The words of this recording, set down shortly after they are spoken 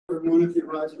Everyone, if you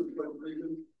rise for the pledge of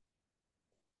allegiance.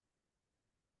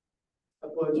 I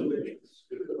pledge allegiance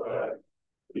to the flag of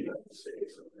the United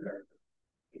States of America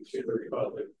and to the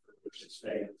republic for which it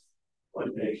stands,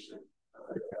 one nation,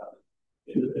 under God,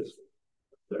 indivisible,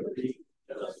 with liberty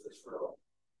and justice for all.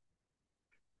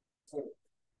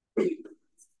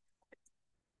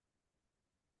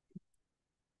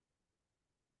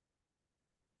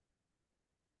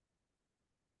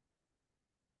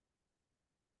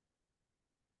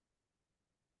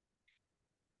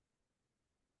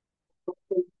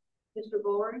 Mr.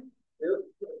 Bullard? Here.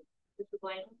 Mr.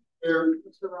 Blanton? Here.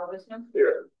 Mr. Robinson?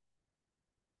 Here.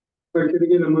 All right, can I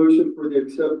get a motion for the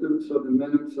acceptance of the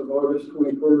minutes of August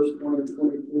 21st,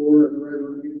 2024, and the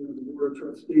regular meeting of the Board of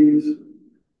Trustees?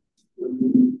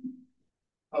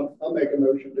 I'll make a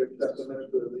motion to accept the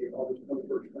minutes of the August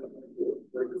 21st, 2024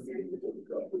 regular meeting of the Board of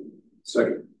Trustees.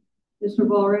 Second. Mr.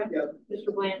 Bullard? Yes.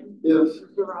 Mr. Blanton? Yes.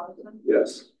 Mr. Robinson?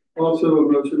 Yes. Also a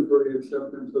motion for the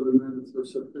acceptance of the minutes for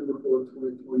September 4th,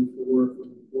 2024 from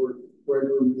the board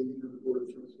regular meeting of the Board of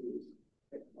Trustees.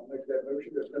 I'll make that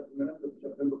motion to accept the minutes of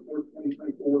September 4th,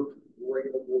 2024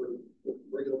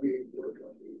 regular meeting of the Board of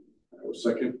Trustees. I will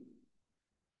second.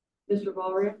 Mr.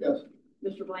 Bullard? Yes.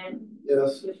 Mr. Blanton?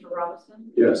 Yes. Mr.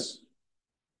 Robinson? Yes.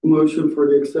 Motion for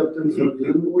the acceptance of the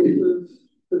invoices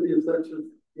to the effect of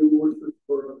the invoices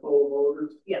for the poll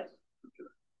holders. Yes.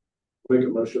 Make a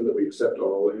motion that we accept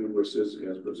all invoices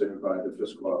as presented by the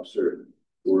fiscal officer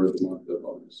for the month of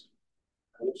August.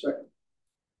 I will second.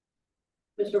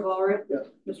 Mr. Bullard? Yes.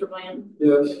 Mr. Blanton?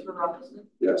 Yes. Mr. Robinson?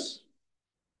 Yes.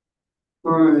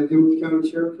 All right, Hamilton County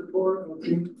Sheriff's report.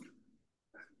 Okay.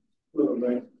 All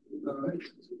right.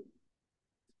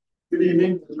 Good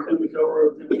evening. This is Tim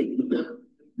McElroy.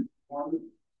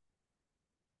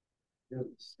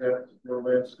 Staff for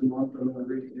last month. I'm going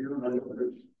to read you, and I know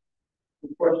there's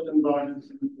some questions on it,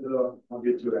 and I'll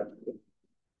get to that.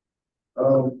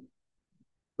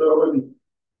 So in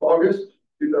August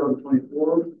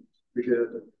 2024, we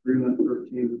had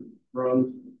 313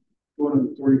 runs.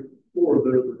 244 of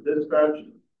those were dispatched.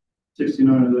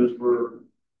 69 of those were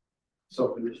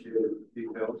self-initiated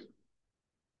details.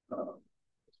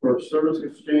 For service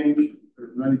exchange,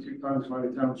 there's 92 times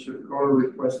Miami Township car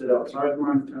requested outside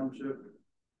Miami Township.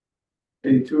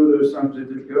 82 of those times they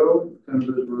did go, 10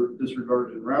 of those were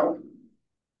disregarded en route.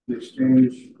 The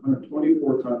exchange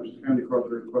 124 times county cars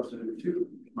were requested into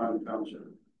Miami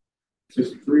Township.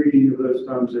 63 of those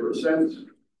times they were sent.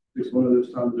 61 of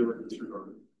those times they were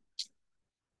disregarded.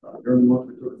 During the month,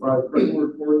 we took 5 criminal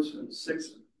reports and 6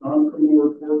 non-criminal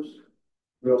reports.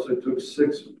 We also took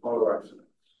 6 auto accidents.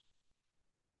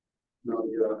 Now,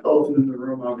 the elephant in the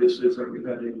room, obviously, is that we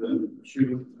had a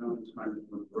shooting on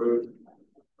the road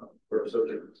where a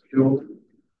subject was killed.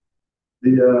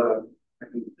 I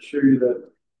can assure you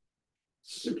that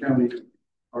the county,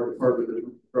 our department, is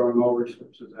throwing all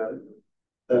resources at it.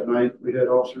 That night, we had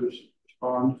officers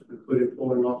respond, including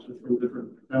pulling officers from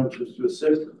different townships to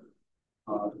assist.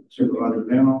 Supervisor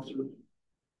van officers,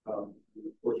 of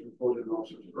course, reported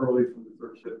officers early from the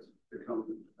third shift to come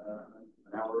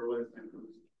an hour early, and from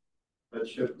that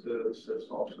shift to assist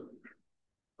also.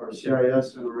 Our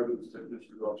CIS and our evidence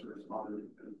technicians also responded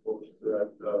and forced to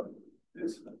that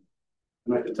incident.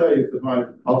 And I can tell you that my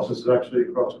office is actually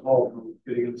across the hall from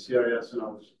getting into CIS, and I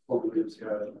was formerly in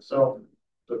CIS myself.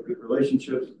 So good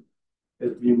relationships.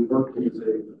 It's being worked as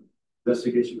an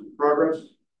investigation in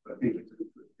progress. I think it's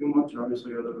too much,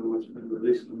 obviously, other than what's been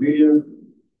released in the media,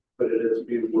 but it is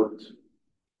being worked.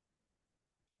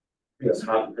 Yes,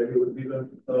 hot and heavy would be the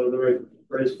right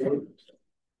phrase for it.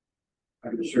 I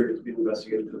can assure you it's being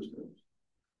investigated those things.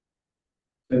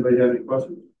 Anybody have any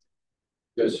questions?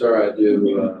 Yes, sir, I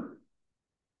do.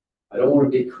 I don't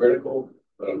want to be critical,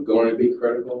 but I'm going to be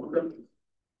critical.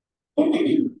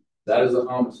 That is a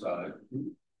homicide.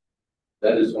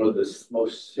 That is one of the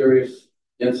most serious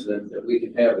incidents that we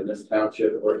can have in this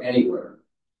township or anywhere.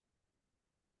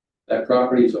 That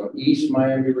property is on East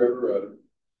Miami River Road.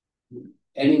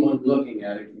 Anyone looking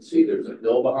at it can see there's a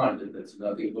hill behind it that's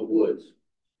nothing but woods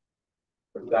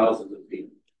for thousands of feet.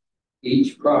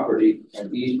 Each property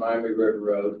on East Miami River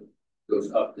Road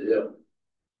goes up the hill.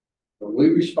 When we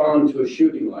respond to a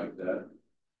shooting like that,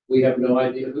 we have no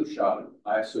idea who shot him,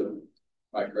 I assume.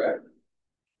 Am I correct?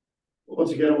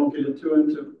 Once again, I won't get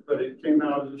into, but it came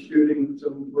out as a shooting.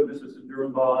 Some witnesses had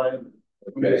driven by.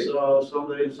 Okay. So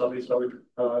somebody saw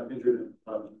injured.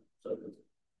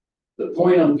 The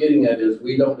point I'm getting at is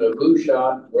we don't know who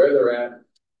shot, where they're at,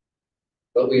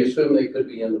 but we assume they could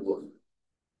be in the woods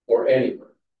or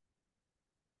anywhere.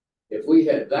 If we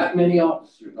had that many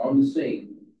officers on the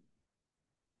scene,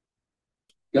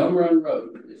 Gum Run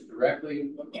Road is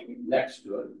directly next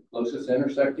to it, closest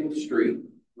intersecting street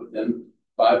within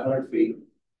 500 feet.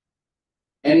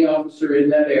 Any officer in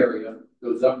that area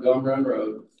goes up Gum Run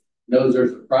Road, knows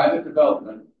there's a private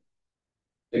development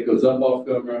that goes up off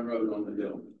Gum Run Road on the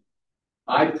hill.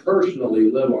 I personally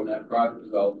live on that private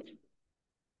development.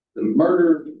 The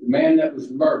man that was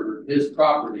murdered, his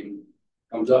property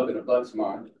comes up in a butts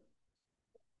mine.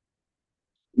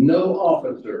 No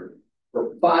officer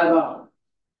for 5 hours.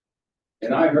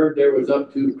 And I heard there was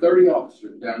up to 30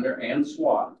 officers down there and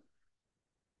SWAT.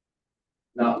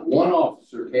 Not one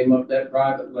officer came up that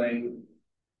private lane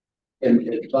and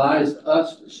advised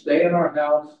us to stay in our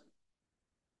house,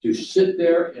 to sit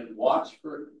there and watch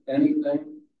for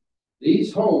anything.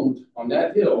 These homes on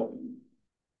that hill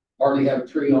hardly have a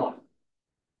tree on it.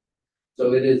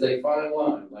 So it is a fine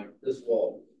line, like this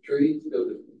wall. Trees go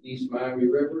to East Miami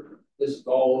River. This is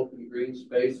all open green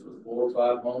space with 4 or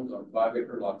 5 homes on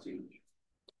 5-acre lots each.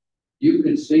 You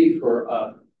could see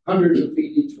for hundreds of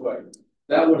feet each way.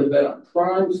 That would have been a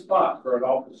prime spot for an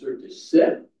officer to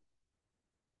sit,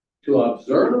 to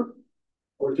observe,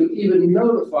 or to even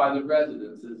notify the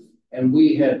residences. And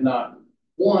we had not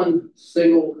one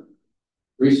single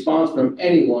response from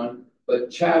anyone, but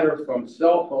chatter from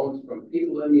cell phones from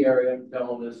people in the area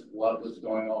telling us what was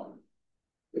going on.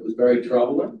 It was very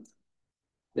troubling.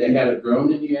 They had a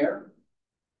drone in the air.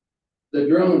 The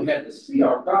drone had to see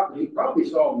our property, probably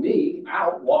saw me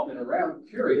out walking around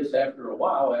curious after a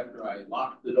while, after I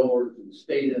locked the doors and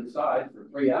stayed inside for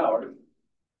 3 hours.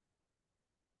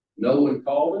 No one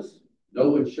called us. No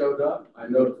one showed up. I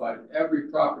notified every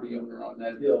property owner on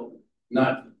that hill.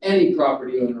 Not any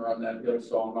property owner on that hill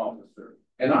saw an officer.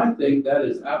 And I think that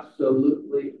is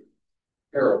absolutely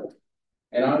terrible.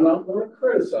 And I'm not going to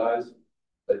criticize,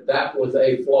 but that was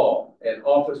a flaw. An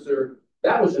officer,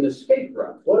 that was an escape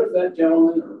route. What if that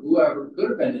gentleman or whoever could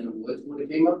have been in the woods would have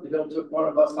came up the hill, took one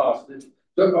of us hostage,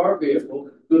 took our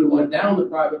vehicle, could have went down the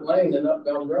private lane and up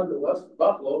down the road to West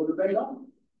Buffalo to Bay Lawn.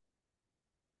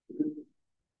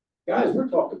 Guys, we're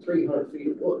talking 300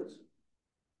 feet of woods.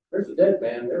 There's a dead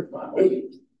man. There's my home.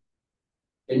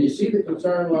 Can you see the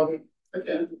concern, Logan? I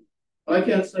can. I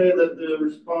can't say that the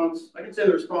response. I can say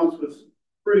the response was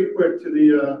pretty quick to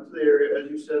the area. As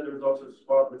you said, there was also a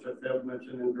spot which I failed to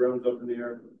mention, and drones up in the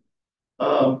air.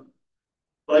 But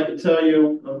I can tell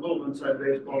you a little inside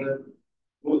baseball that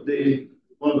one of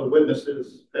the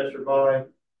witnesses passersby by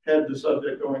had the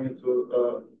subject going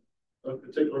into a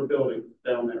particular building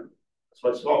down there. So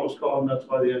I saw it was called, and that's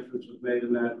why the entrance was made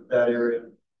in that area.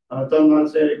 I'm not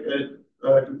saying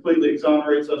it completely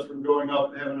exonerates us from going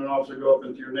up and having an officer go up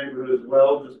into your neighborhood as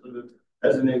well, just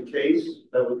as an in case.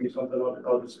 That would be something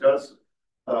I'll discuss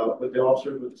with the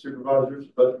officers, with the supervisors.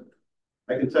 But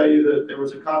I can tell you that there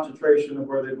was a concentration of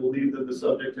where they believed that the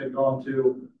subject had gone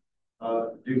to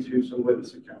due to some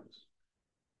witness accounts.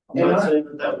 I'm not saying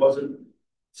that wasn't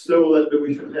still that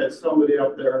we should have had somebody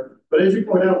out there. But as you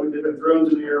point out, we did have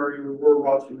drones in the area. We were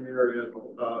watching the area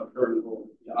during the whole.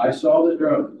 I saw the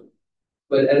drone.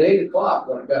 But at 8 o'clock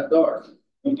when it got dark,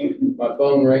 my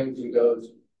phone rings and goes,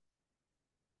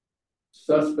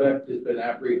 suspect has been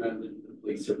apprehended. The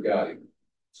police have got him.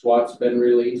 SWAT's been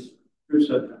released. Who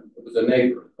said that? It was a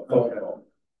neighbor, a phone call.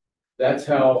 That's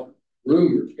how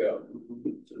rumors go.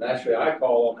 So naturally, I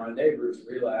call all my neighbors,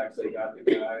 relax, they got the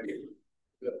guy.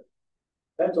 Good.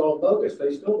 That's all bogus.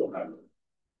 They still don't have it.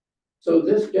 So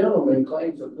this gentleman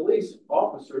claims a police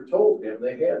officer told him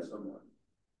they had someone.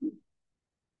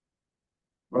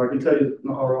 Well, I can tell you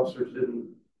our officers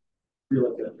didn't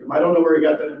relay that to him. I don't know where he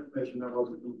got that information. That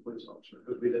wasn't from the police officer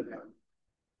because we didn't have it.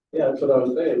 Yeah, that's what I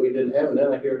was saying. We didn't have it.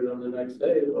 Then I hear it on the next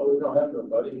day. Well, we don't have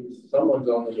nobody. Someone's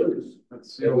on the loose.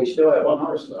 And we still have one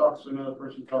person talks to another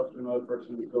person, talks to another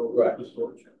person, and go right to the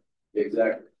storage.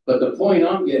 Exactly. But the point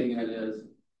I'm getting at is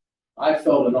I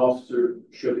felt an officer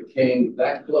should have came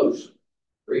that close,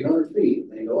 300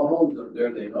 feet. They know homes up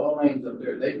there. They know lanes up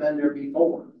there. They've been there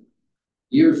before.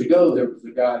 Years ago, there was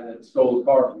a guy that stole a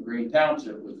car from Green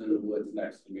Township, was in the woods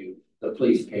next to me. The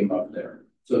police came up there.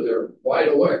 So they're quite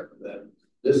aware that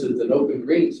this is an open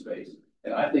green space.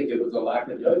 And I think it was a lack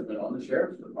of judgment on the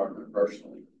sheriff's department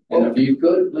personally. And if you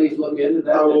could, please look into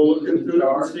that. I will look into it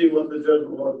and see what the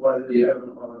judgment was, why they didn't have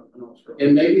an officer.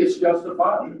 And maybe it's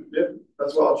justifiable. Yeah,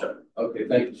 that's what I'll check. Okay,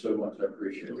 thank you so much. I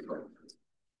appreciate it.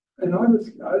 And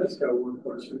I just got one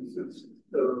question since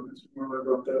Mr. Miller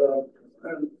brought that up.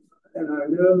 And I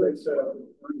know they said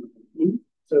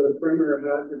so the perimeter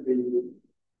had to be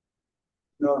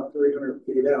not 300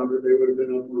 feet out, or they would have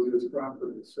been up on his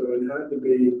property. So it had to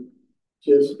be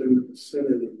just in the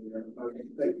vicinity there, I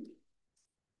think.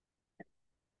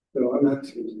 So I'm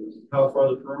asking you. How far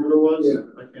the perimeter was? Yeah.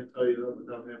 I can't tell you that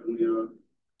without having the,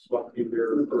 SWAT team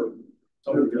here or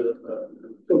somebody here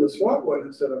So the SWAT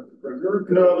wasn't set up the perimeter.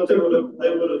 No, but they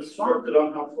would have started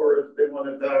on how far they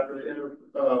wanted back or the inner,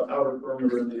 outer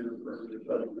perimeter and the inner perimeter.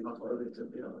 So I don't know how far they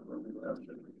took the outer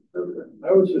perimeter.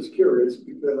 I was just curious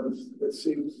because it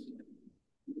seems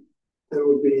there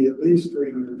would be at least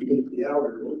 300 feet the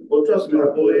outer. Well, trust me,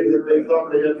 I believe that they thought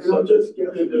they had subjects in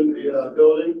the,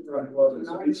 building. Right. It wasn't.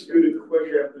 So we scooted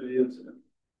quick after the incident.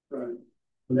 Right.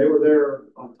 And they were there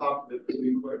on top of it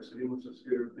pretty quick, so he must have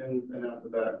scooted in and out the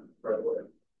back right away.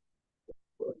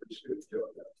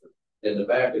 In the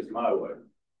back is my way.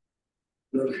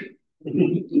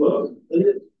 Well,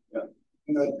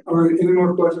 All right, any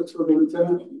more questions for the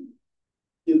lieutenant?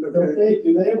 Okay.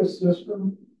 Do they have a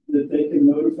system that they can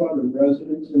notify the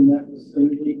residents in that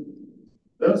vicinity?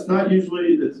 that's not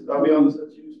usually, I'll be honest,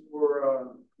 that's used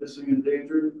for, missing and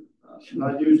endangered.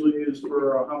 Not usually used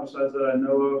for homicides that I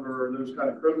know of or those kind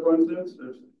of critical incidents.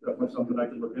 There's definitely something I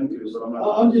could look into, but I'm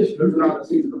not. I'm just. There's not a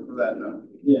system for that, no.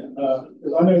 Yeah,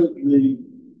 because I know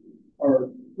our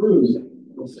crews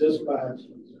was dispatched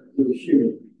to the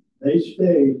shooting. They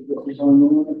stayed, what was our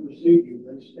normal procedure,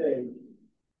 they stayed,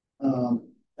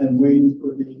 and waiting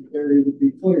for the area to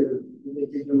be cleared, so they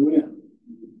could go in.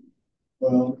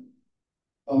 Well,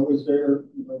 I was there,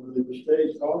 over the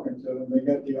stage talking to them, they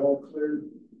got the all cleared,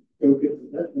 go get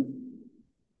the victim.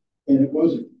 And it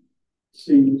wasn't,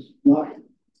 seems not,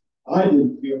 I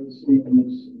didn't feel the scene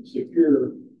as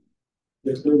secure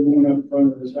if they're going up in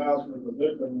front of this house with the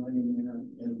victim laying there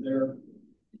and they're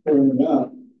pulling it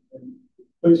up. And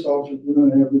police officers were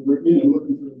going to have to,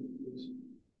 looking for this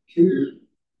shooter.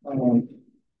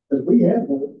 Because we had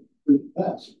one for the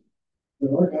past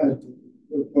that our guys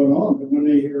were put on, but when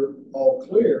they hear all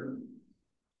clear,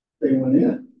 they went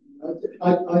in. I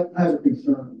have a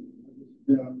concern.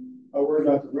 I worry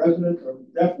about the residents. I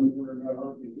definitely worry about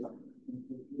our people.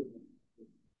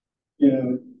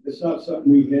 It's not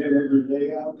something we have every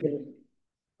day out there.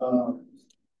 I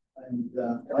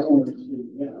don't want to see,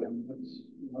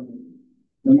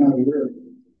 no matter where.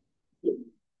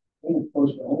 I'm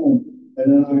close to home. And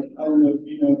then I don't know if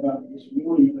you know about this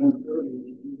morning,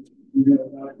 1:30, you know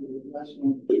about the last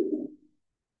one.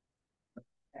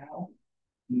 Al?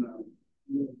 No.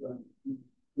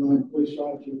 9 police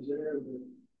officers there that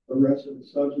arrested the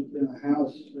subject in a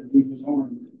house and he was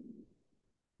armed.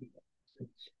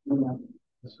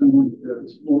 This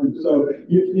morning. So,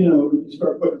 you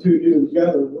start putting 2 deals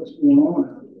together, what's going on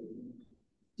out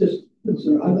there? Just,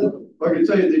 I can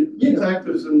tell you the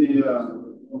detectives and the,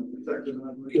 detectives and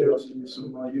I believe they also used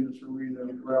some units from Reno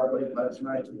around late last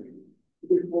night.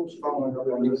 We're following up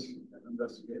on this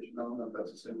investigation. I don't know if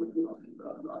that's the same way you're talking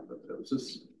about or not, but it was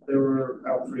just, they were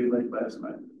out pretty late last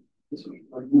night.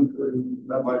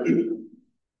 That might be.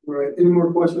 All right, any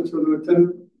more questions for the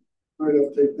lieutenant? All right,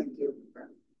 I'll take, thank you.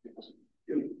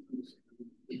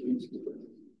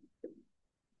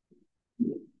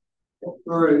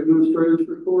 All right, administrators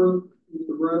report,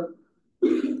 Mr. Brett.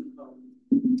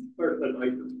 First, I'd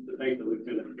like to thank the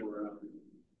lieutenant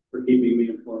for keeping me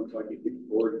informed so I can keep the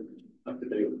board up to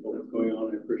date with what's going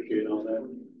on. I appreciate all that.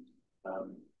 I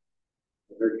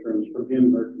heard from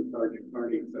him, heard from Sergeant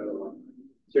Carney, so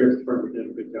Sheriff's Department did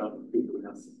a good job of keeping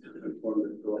us informed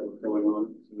as to what was going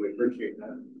on, so we appreciate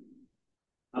that.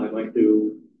 I'd like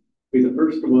to be the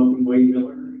first to welcome Wayne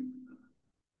Miller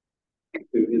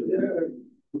to his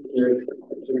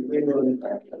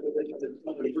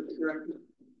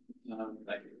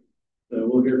thank you. So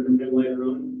we'll hear from him later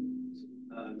on.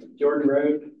 Jordan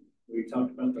Road, we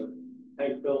talked about the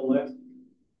tank bill last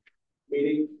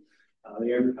meeting.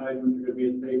 The advertisements are going to be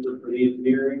in the paper for the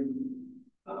engineering.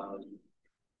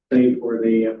 Same for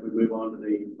the, if we move on to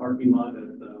the parking lot at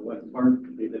West Park,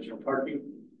 the additional parking.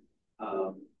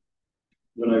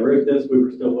 When I wrote this, we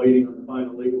were still waiting on the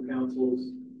final legal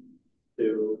counsels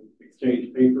to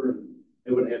exchange paper. And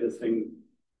it would have had this thing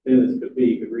thin as could be.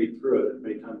 You could read through it.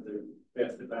 Many times they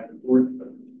passed it back and forth,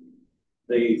 but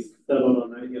they settled on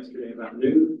that yesterday about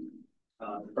noon.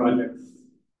 The project's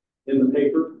in the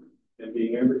paper and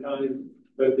being advertised.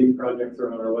 Both these projects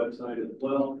are on our website as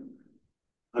well.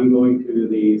 I'm going to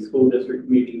the school district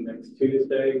meeting next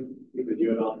Tuesday because you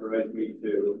had authorized me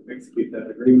to execute that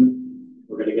agreement.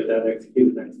 We're going to get that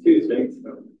executed next Tuesday.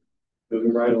 So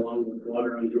moving right along with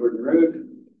water on Jordan Road.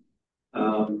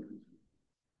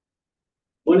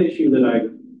 One issue that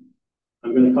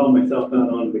I'm going to call myself out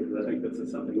on because I think this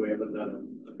is something we haven't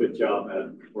done a good job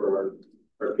at for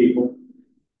our people.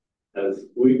 As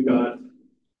we've got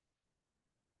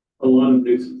a lot of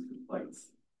nuisance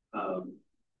complaints.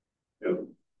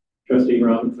 Trustee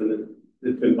Robinson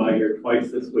has been by here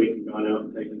twice this week and gone out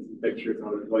and taken some pictures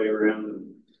on his way around,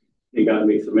 and he got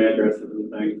me some addresses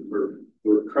and things.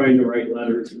 We're trying to write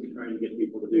letters and we're trying to get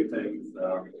people to do things.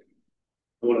 I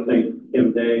want to thank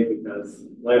Kim Day because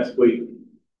last week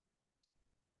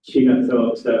she got so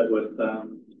upset with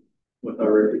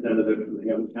our representative from the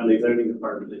Hamilton County Zoning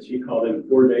Department that she called in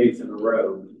 4 days in a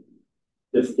row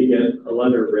just to get a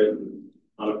letter written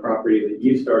on a property that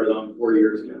you started on 4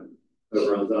 years ago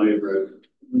over on Zion Road.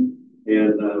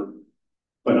 And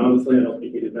but honestly, I don't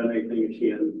think he'd have done anything if she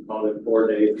hadn't called in 4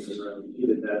 days in a row. She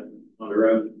did that on her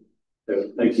own.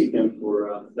 So thank you, Kim,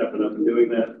 for stepping up and doing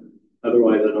that.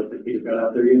 Otherwise, I don't think he'd have got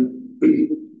out there yet.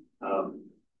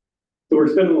 So we're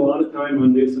spending a lot of time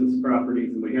on nuisance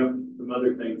properties, and we have some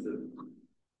other things that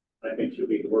I think should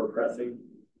be more pressing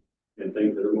and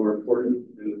things that are more important.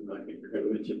 And I think you're going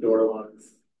to mention door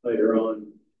locks later on,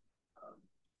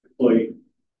 employee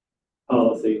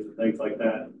policies and things like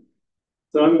that.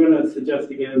 So I'm going to suggest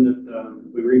again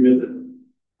that we revisit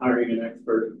hiring an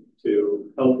expert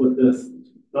to help with this,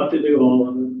 not to do all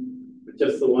of them, but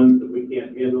just the ones that we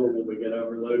can't handle when we get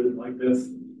overloaded like this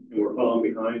and we're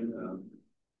falling behind.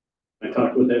 I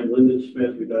talked with Ed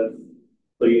Lindenschmidt, who does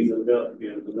Please and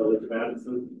the Village of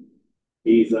Addison.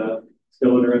 He's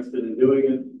still interested in doing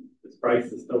it. His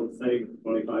price is still the same,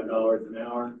 $25 an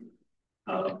hour.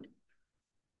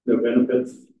 No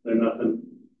benefits, no nothing.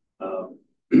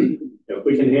 If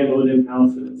we can handle it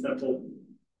in-house and it's simple,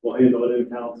 we'll handle it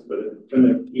in-house, but if it's going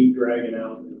to keep dragging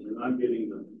out and we're not getting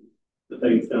the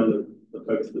things done that the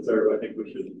folks deserve, I think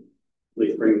we should at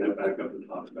least bring that back up and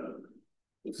talk about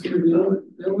it. See,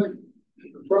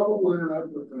 the problem I have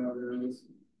with that is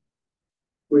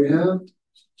we have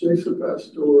Jason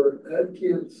Pastor, Ed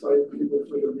can't cite people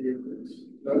for the vehicles.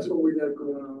 That's what we got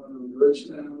going on in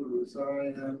Richtown, on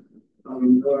Zion,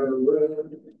 on Briar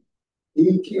Road.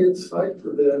 He can't cite for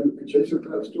them, and Jason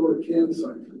Pastor can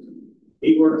cite for them.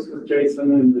 He works with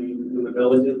Jason in the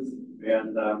villages,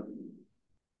 and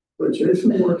but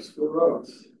Jason works for us.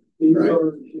 He's right.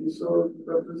 our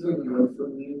representative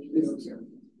from the engineering center.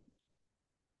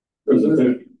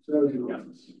 Zoning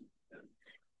office.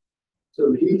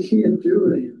 So he can't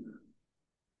do any of that.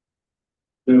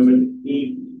 No, but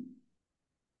he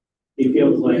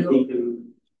feels like he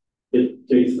can get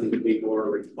Jason to be more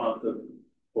responsive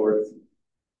for us.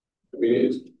 I mean,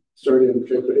 it's sorry to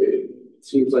interject, but it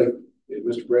seems like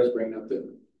Mr. Brett's bringing up that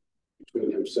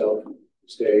between himself,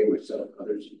 staying, myself,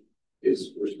 others,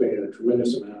 is we're spending a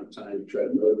tremendous amount of time to try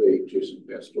to motivate Jason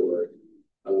Pastor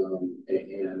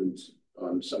and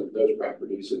on some of those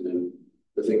properties, and then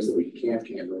the things that we can't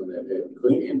handle and that Ed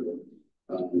could handle.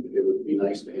 It would be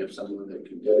nice to have someone that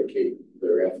can dedicate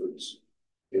their efforts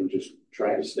and just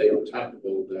try to stay on top of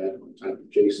all that, on top of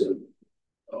Jason,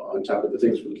 on top of the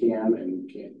things we can and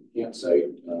can't cite,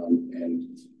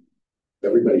 and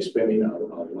everybody's spending a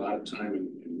lot of time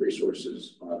and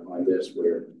resources on this,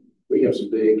 where we have some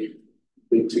big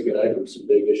ticket items, some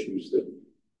big issues that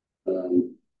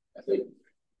I think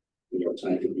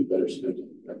time could be better spent.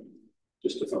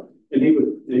 Just a thought. And he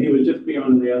would just be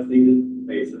on the as needed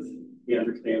basis. He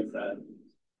understands that.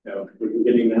 We can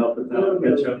get him to help us out,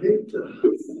 catch up. To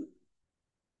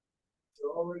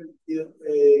already get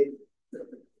a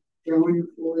county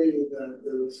employee that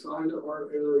is assigned to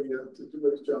our area to do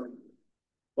its job.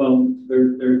 Well,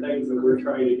 there are things that we're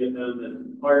trying to get done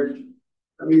that aren't.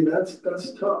 I mean, that's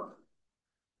tough.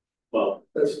 Well,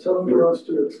 that's tough for us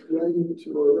to explain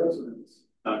to our residents.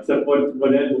 Except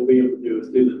what Ed will be able to do is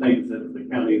do the things that the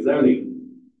county zoning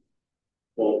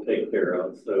will take care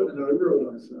of. So, and I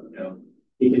realize that.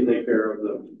 He can take care of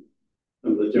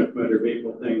some of the junk motor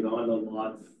vehicle things on the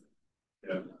lots.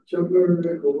 Junk motor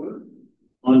vehicle what?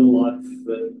 On the lots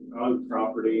that are on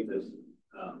property that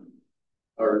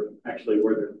are actually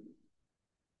where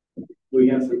we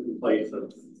have some complaints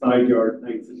of side yard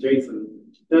things that Jason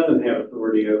doesn't have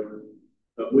authority over,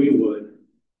 but we would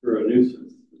through a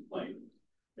nuisance complaint.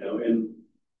 And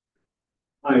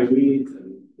high weeds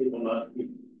and people not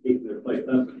keeping their place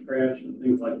up with trash and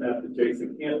things like that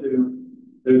Jason can't do.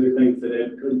 Those are things that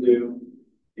Ed could do.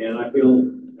 And I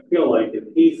feel like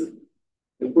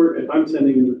if I'm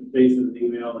sending Jason an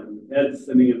email and Ed's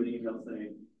sending him an email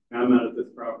saying, I'm out of this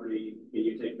property, can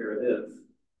you take care of this?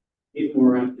 He's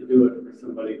more apt to do it for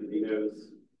somebody that he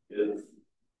knows is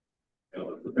a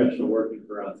professional working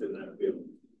for us in that field.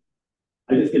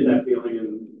 I just get that feeling,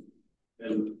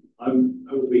 and I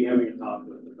will be having a talk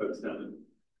with the folks down in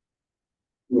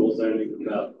rural zoning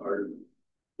about our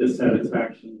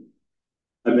dissatisfaction.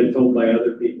 I've been told by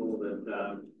other people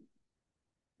that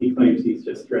he claims he's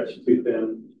just stretched too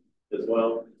thin as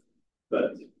well.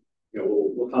 But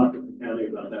we'll talk with the county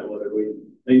about that, whether we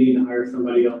they need to hire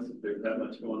somebody else if there's that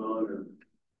much going on, or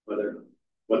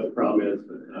what the problem is,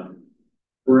 but,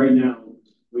 for right now,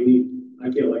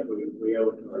 I feel like we owe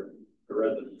it to our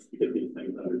residents to get these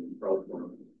things under control for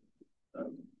them.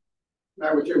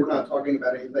 I would say we're not talking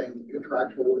about anything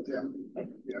contractual with him.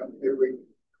 You know, if we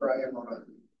try him on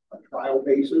a trial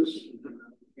basis, you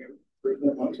know, 3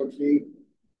 4 months, let's see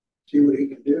what he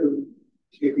can do,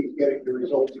 see if he's getting the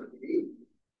results that we need.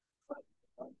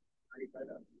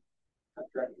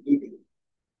 Contract meeting.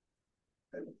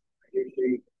 And I do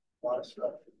see a lot of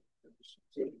stuff. There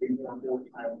seems to be more and more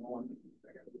time on.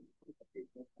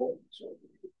 So,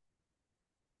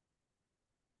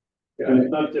 And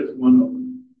it's not just one of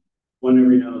them. One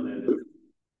every now and then.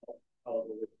 It's all of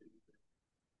them.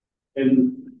 And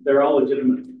they're all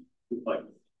legitimate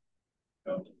complaints.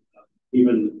 So,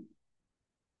 even.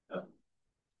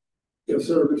 Yes,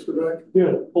 sir, Mr. Beck.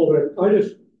 Yeah, hold on.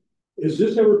 Has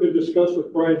this ever been discussed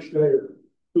with Brian Schneider,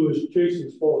 who is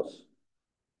Jason's boss?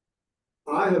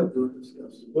 I have not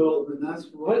discussed it. Well, and that's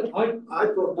what I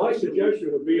thought my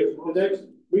suggestion would be at the next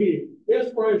meeting,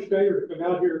 ask Brian Schneider to come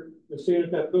out here and stand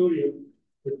at that podium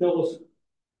and tell us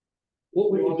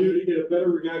what we can do to get a better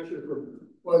reaction from him.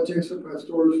 Well, Jason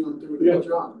Pastor is not doing his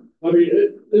job. I mean,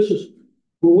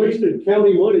 we're wasting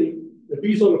county money. If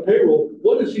he's on the payroll,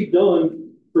 what has he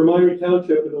done for Miami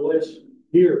Township in the last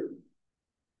year?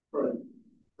 Right.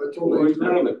 I Well, told it's him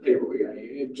not on the payroll, yeah,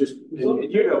 it just,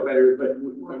 and you know better, but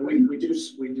we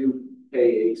do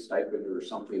pay a stipend or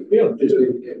something. Yeah. Just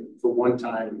for one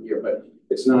time a year, but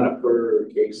it's not a per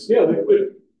case. Yeah,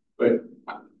 but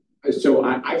so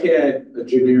I've had a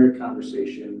generic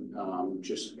conversation,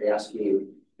 just asking,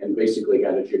 and basically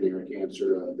got a generic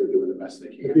answer. They're doing the best they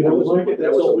can. If you don't like it,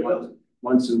 that's all we got.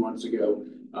 Months and months ago,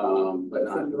 but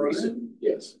not recent.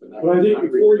 Yes, but I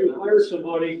think before you hire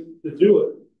somebody to do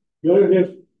it, you ought to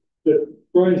have that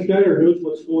Brian Schneider knows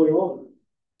what's going on.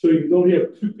 So you don't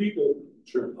have 2 people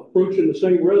approaching the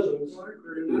same residence.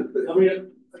 I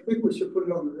mean, I think we should put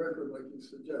it on the record like you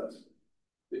suggest.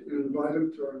 And invite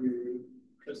him to our meeting.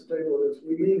 Let's table this.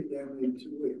 We meet again in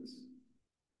 2 weeks.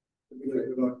 The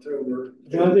beginning of October.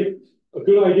 and I think a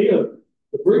good idea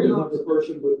to bring another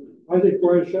person, but I think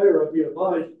Brian Schneider ought to be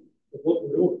advised of what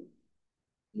we're doing.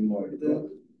 Then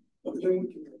we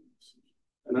can.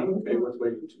 And I'm okay with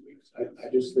waiting 2 weeks. I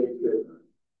just think that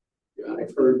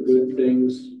I've heard good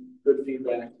things, good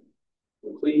feedback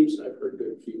from Cleves. I've heard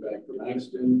good feedback from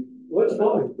Axton. Well, that's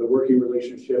fine. The working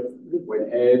relationship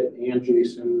when Ed and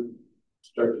Jason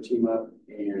start to team up,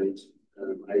 and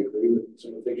I agree with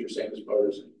some of the things you're saying as far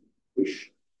as we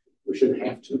shouldn't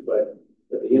have to, but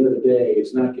at the end of the day,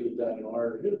 it's not getting done, and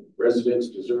our residents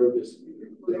deserve this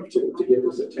to get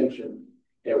this attention,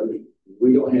 and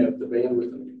we don't have the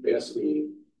bandwidth and capacity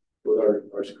with our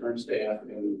current staff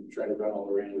and trying to run all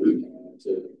around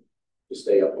to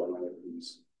stay up on all of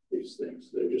these things.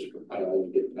 They're just compiling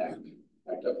and getting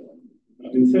backed up on.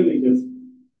 And Cindy just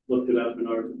looked it up, and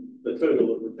the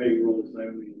total of the payroll is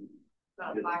only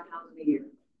About 5,000 a year.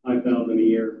 5,000 a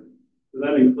year. So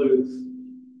that includes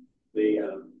the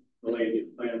land use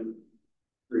plan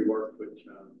rework, which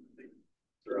I think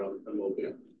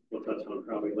we'll touch on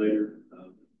probably later.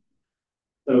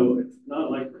 So it's not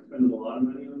like we're spending a lot of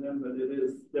money on them, but it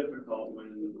is difficult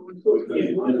when We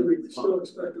still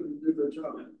expect them to do their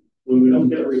job. when we don't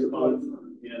get a response,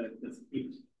 and it just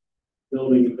keeps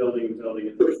building and building and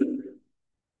building.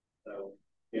 So,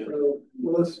 yeah. So,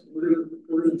 well,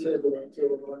 we're gonna table that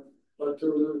till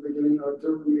October, beginning of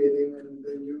October meeting, and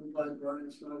then you invite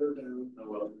Brian Snyder down. Oh,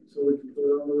 well. So we can put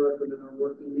it on the record in our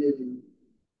working meeting.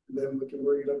 And then we can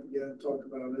bring it up again, talk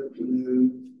about it, and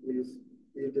then we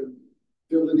either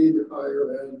feel the need to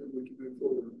hire and we can move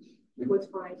forward. What's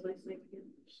Brian's last name again?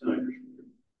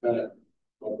 Snyder.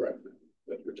 All right,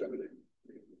 that's your time today.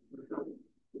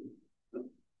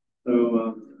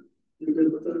 So, You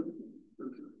good with that?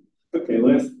 okay,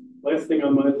 last thing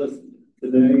on my list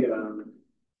today,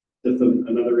 just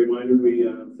another reminder,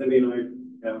 Cindy and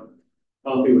I have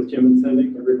coffee with Jim and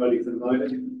Cindy. Everybody's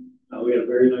invited. We had a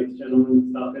very nice gentleman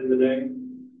stop in today.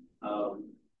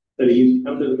 Said he used to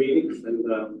come to the meetings and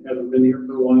hasn't been here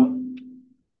for a while,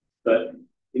 but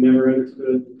he never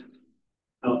understood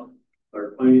how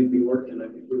our financing worked, and I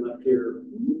think we left here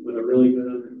with a really good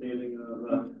understanding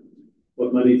of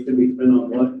what money's going to be spent on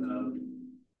what.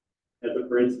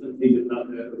 For instance, he did not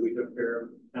know that we took care of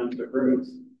township roads.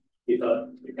 He thought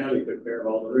the county took care of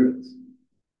all the roads.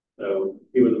 So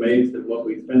he was amazed at what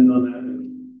we spend on that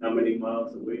and how many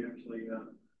miles that we actually are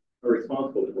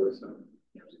responsible for. So,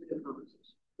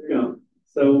 yeah.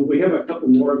 So we have a couple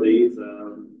more of these.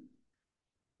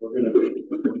 We're going to be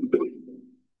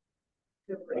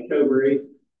October 8th.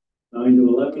 9 to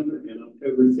 11, and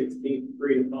October 16th,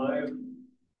 3 to 5.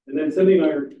 And then Cindy and I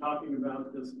are talking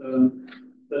about just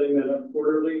setting that up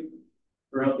quarterly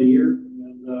throughout the year,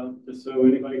 and just so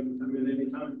anybody can come in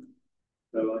anytime.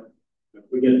 So if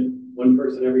we get one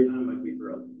person every time, I'd be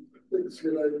thrilled. It's a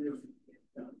good idea.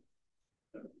 Yeah.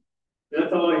 So,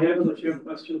 that's all I have, unless you have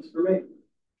questions for me.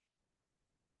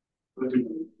 Any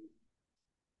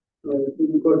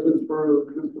questions for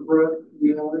Mr. Brett in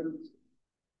the audience?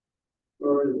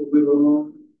 All right, we'll move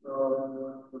along.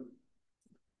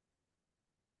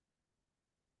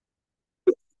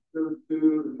 Go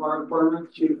to the fire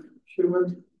department, Chief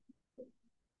Schuman.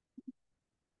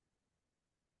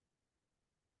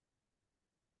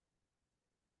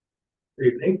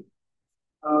 Good evening.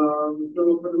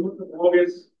 So for the month of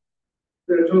August,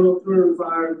 there are a total of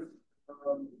 205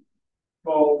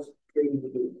 calls in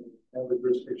the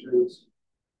jurisdictions.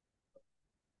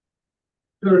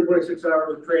 226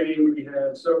 hours of training. We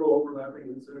had several overlapping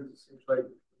incidents. It seems like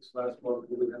this last month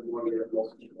we had one we had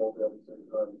multiple calls at the same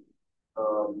time.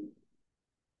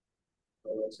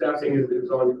 Staffing is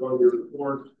on your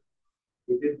report.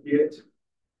 We did get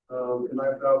a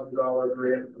 $9,000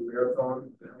 grant from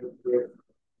Marathon to help with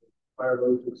fire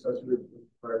loads and accessories and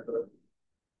fire truck.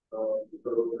 So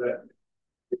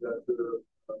that's the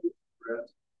grant.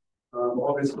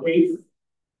 August 8th,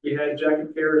 we had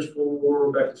jacket fairs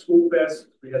for Back to School Fest.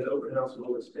 We had the open house on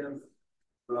August 10th,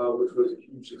 which was a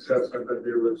huge success. I bet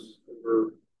there was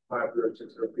over 500,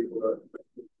 600 people that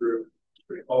went through.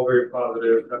 All very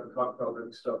positive. Got to talk about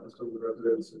that stuff with some of the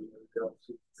residents and help.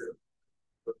 So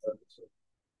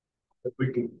if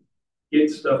we can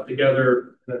get stuff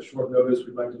together in a short notice,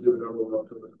 we'd like to do it on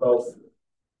October 12th.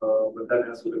 But that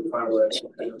hasn't been finalized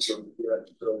yet. So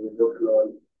we're working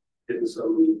on getting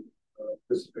some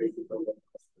participation from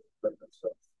that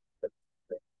stuff.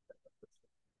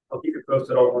 I'll keep you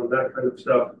posted on that kind of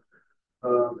stuff.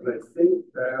 And I think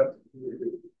that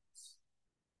is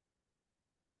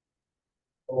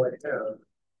all I have.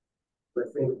 I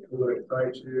think we're going to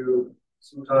try to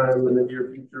sometime in the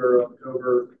near future,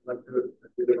 October, like to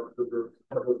get it October,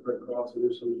 partner with Red Cross and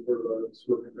do some sort of a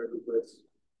smoke detector place.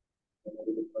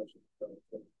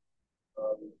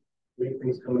 Many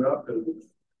things coming up, and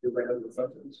everybody has the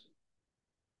questions.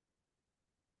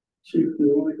 Chief, do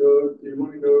you want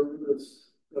to go over this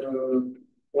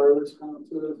fire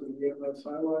responses and EMS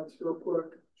highlights real quick?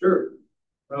 Sure.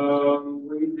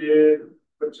 We did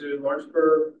put to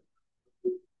Lawrenceburg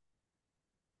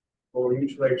or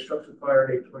usually structure fire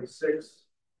at 826.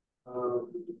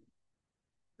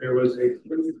 There was a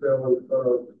huge bill in front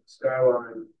of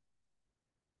Skyline.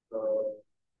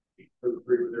 We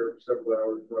were there for several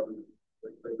hours, probably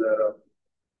clean that up.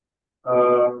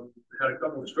 Had a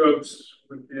couple of strokes.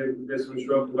 We did some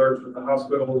stroke alerts with the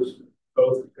hospitals.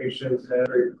 Both patients had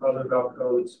very positive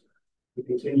outcomes. We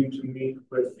continue to meet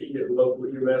with the local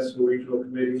EMS and regional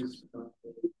committees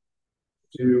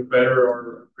to better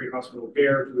our pre-hospital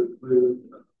care, to include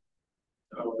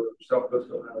our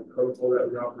self-hosted protocol that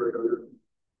we operate under.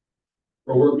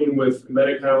 We're working with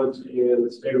Medi-Cal in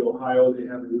the state of Ohio. They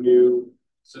have a new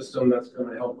system that's going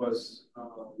to help us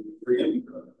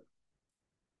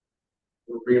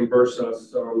reimburse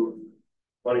us some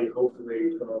money,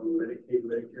 hopefully from Medicaid,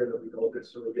 Medicare that we don't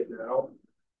necessarily get now.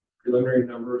 Preliminary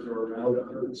numbers are around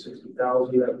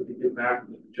 160,000 that we could get back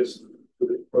just for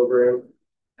the program.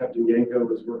 Captain Yanko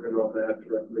is working on that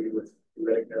directly with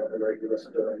Medi-Cal and regular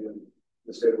study in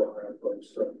the state of Ohio folks.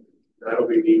 So that'll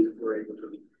be neat if we're able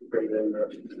to bring in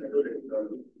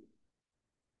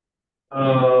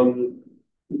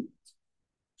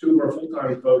two of our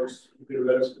full-time folks who did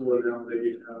med school and now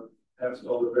they have passed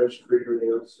all the registry and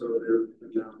everything else, so they're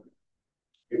now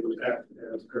able to act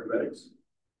as paramedics.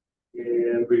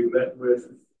 And we met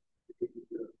with the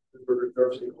Burger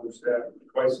nursing home staff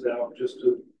twice now just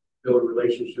to build a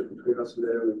relationship between us and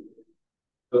them and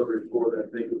build a rapport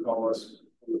that they can call us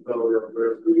on the phone or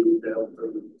wherever we need to help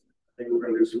them. I think we're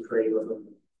going to do some training with them,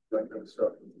 that kind of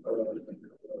stuff in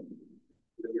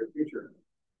the near future.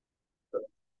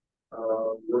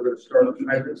 We're going to start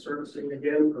hydrant servicing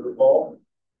again for the fall.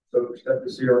 So expect to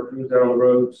see our crews down the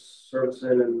road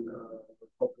servicing and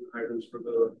helping hydrants for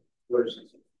the winter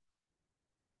season.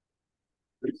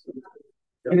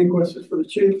 Any questions for the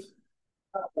chief?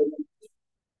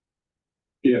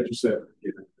 Yeah, just that.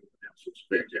 Yeah, that's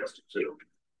fantastic. So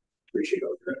appreciate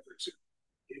all your efforts.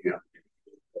 Yeah.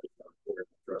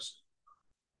 Trust.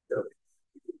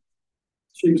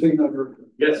 Chief, take number.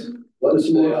 Yes. What's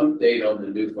the update on the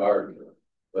new fire?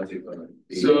 What's it going to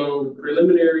be? So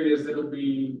preliminary is it'll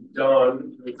be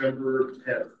done November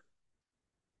 10th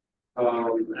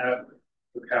at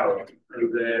the Cali,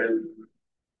 and then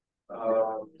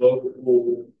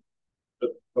local, the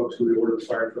folks who we ordered the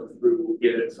fire truck through will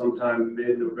get it sometime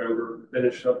mid-November,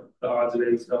 finish up the odds and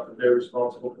ends stuff that they're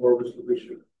responsible for, which we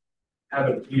should have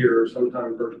it here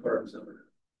sometime first part of December.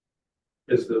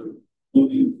 Is the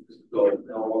goal,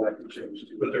 all that can change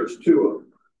too, but there's two of them.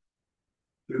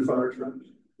 Two fire trucks.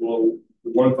 Well,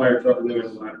 the one fire truck and then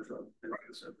there's a ladder truck.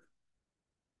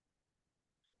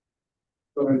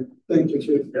 All right, thank you,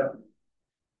 Chief. Yeah.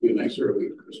 Be a nice early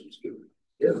Christmas gift.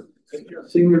 Yeah.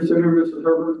 Senior Center, Mrs.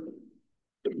 Herbert.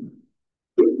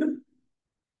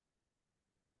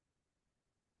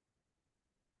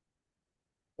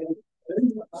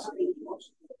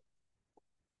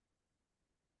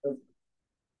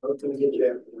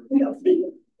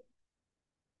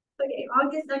 Okay,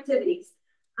 August activities.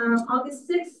 August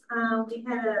 6th, we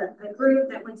had a group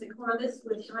that went to Columbus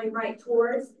with Shine Bright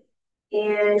Tours,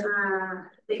 and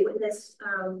they witnessed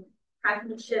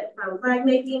craftsmanship from flag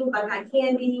making, buckeye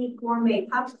candy, gourmet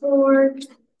popcorn,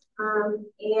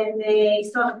 and they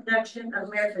saw the production of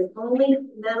America's only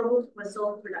metal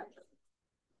whistle production.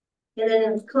 And then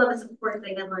in Columbus, of course,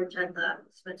 they had lunch at the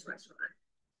Smith's restaurant.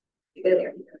 You go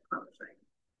there, you go to Columbus, right?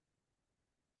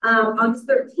 August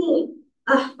 13th,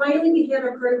 finally we had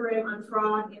our program on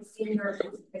fraud and senior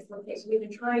exploitation. We've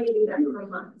been trying to do that for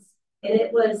months, and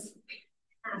it was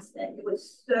fantastic. It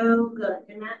was so good,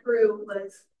 and that group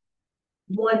was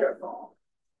wonderful.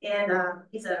 And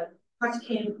he's a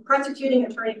prosecuting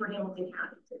attorney for Hamilton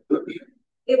County.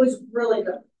 It was really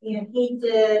good, and he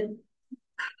did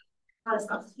how to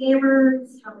stop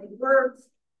scammers, how they worked,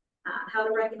 how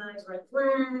to recognize red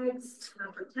flags, how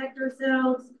to protect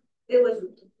ourselves. It was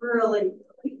really,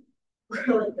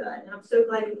 really good. And I'm so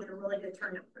glad we had a really good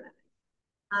turnout for that.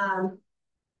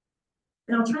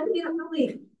 And I'll try to do that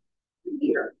probably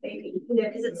here, maybe, you know,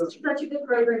 because it's such a good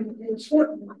program and a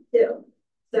short one too.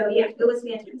 So yeah, it was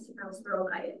fantastic. I was thrilled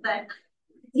by it. But at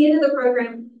the end of the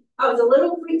program, I was a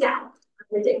little freaked out. I'm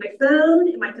going to take my phone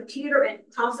and my computer and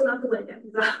toss them out the window. I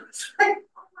was like,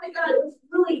 oh my God, it was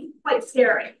really quite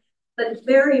scary, but it's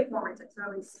very informative. So I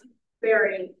was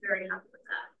very, very happy with that.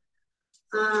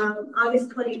 August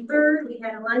 23rd, we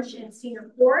had a lunch in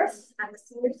Senior Chorus at the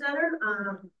Senior Center.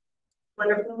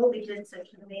 Wonderful. They did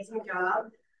such an amazing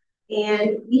job.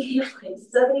 And we had like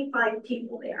 75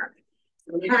 people there.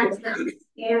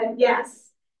 And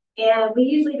yes. And we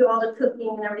usually do all the cooking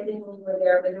and everything when we were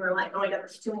there, but we were like, oh my God,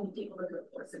 there's too many people to cook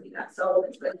for, so we got so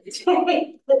much good.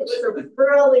 It was a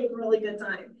really, really good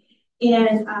time.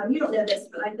 And you don't know this,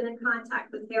 but I've been in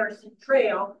contact with Harrison,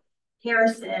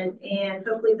 and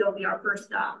hopefully they'll be our first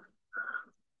stop,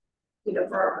 you know,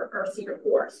 for our senior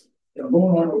course. Yeah,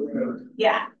 going on over there.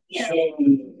 Yeah.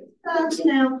 You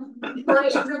know,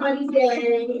 like everybody's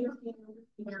day, you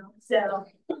know, so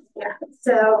yeah,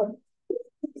 so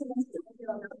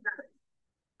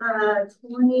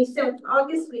 27th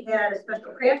August, we had a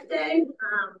special craft day.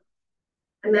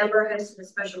 A member hosted a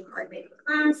special card making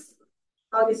class.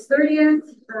 August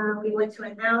 30th, we went to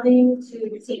an outing to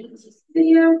the CPT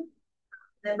studio.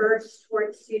 Members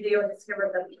toured the studio and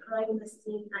discovered the behind the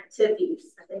scenes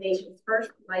activities at the nation's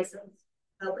first licensed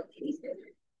public TV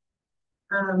station.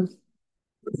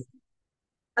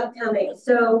 Upcoming.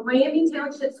 So Miami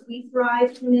Township's We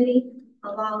Thrive Committee,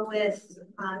 along with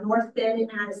North Bend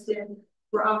and Addison,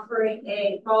 we're offering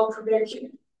a fall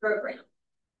prevention program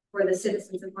for the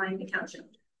citizens of Miami Township.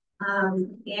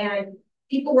 And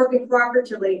people working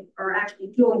cooperatively are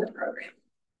actually doing the program.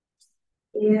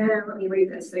 And let me read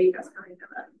this so you guys kind of know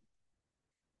it.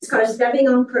 It's called a Stepping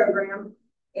On Program.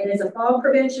 It is a fall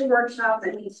prevention workshop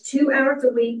that meets 2 hours a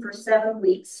week for 7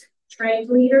 weeks. Trained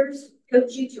leaders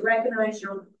coach you to recognize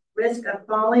your risk of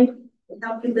falling and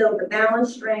help you build the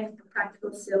balance, strength, and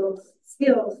practical skills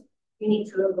you need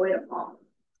to avoid a fall.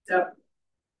 So,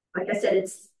 like I said,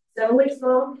 it's 7 weeks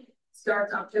long. It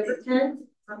starts October 10th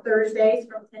on Thursdays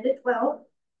from 10 to 12.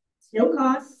 It's no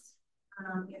cost. You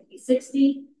have to be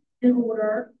 60 in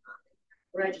order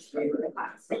register for the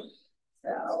class. So,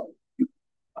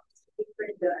 it's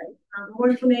pretty good. More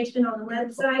information on the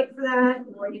website for that,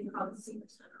 or you can call the Senior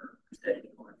Center.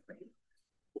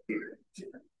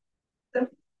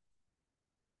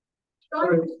 So, All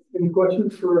right. Any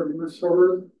questions for Ms.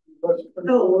 Herbert?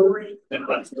 oh, great. All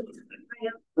right,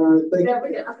 thank you.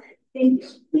 Okay, thank you.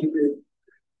 Thank you.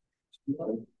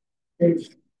 Okay.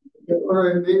 All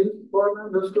right, Maintenance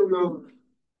Department, Mr. Miller.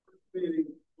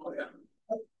 Oh, yeah.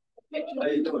 How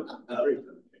you doing?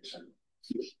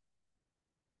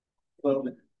 Well,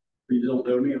 if you don't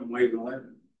know me, I'm Wayne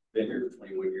Miller. Been here for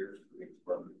 21 years. I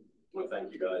want to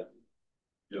thank you guys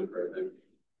for everything.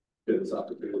 Good this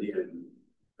opportunity, and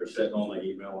they're setting all my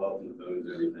email up and the phones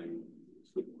and everything.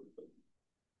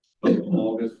 But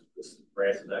August the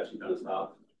grass is actually kind of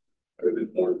stopped. We've been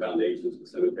pouring foundations in the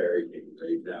cemetery, taking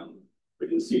graves down. We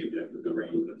didn't see it yet with the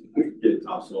rain, but we did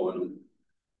topsoil in them.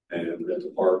 And there's a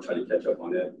park, trying to catch up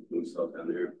on it, doing stuff down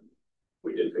there.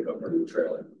 We did pick up our new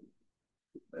trailer.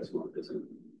 That's one visit.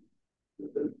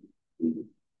 The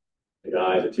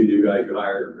two new guys you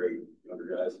hired are great,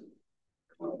 younger guys.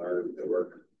 I want to learn their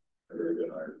work. They're very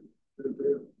good hire.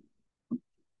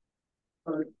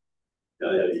 All right.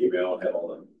 I had an email, had all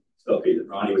the stuff.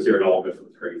 Ronnie was here in August, it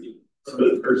was crazy. So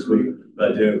the first week,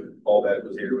 but dude, all that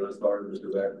was here when I started,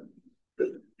 Mr.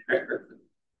 Becker.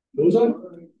 Those are.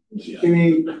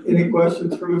 Any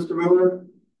questions for Mr. Miller?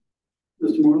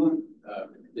 Mr. Moreland?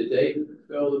 Did they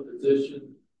fill the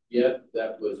position yet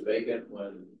that was vacant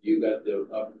when you got the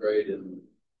upgrade and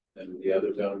the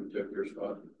other gentleman took your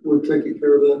spot? We're taking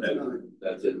care of that tonight.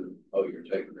 That's in, oh, you're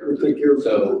taking care We'll of it. take care of it.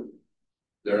 So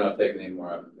they're not taking any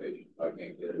more applications. I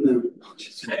can't get it. No.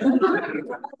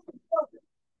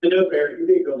 I know, Barry, you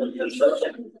need to go.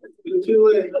 You're too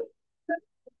late.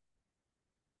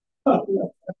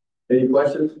 Any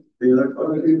questions? Any other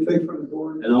questions? Anything from the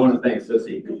board? And I want to thank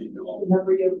Sissy, because you know all.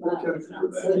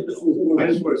 I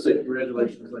just want to say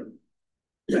congratulations, like,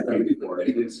 thank you for it.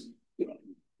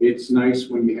 It's nice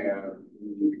when you have,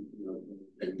 you know,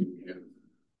 and you have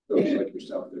folks like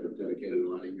yourself that have dedicated a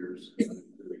lot of years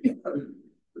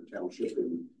for Township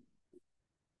and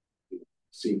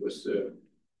seamless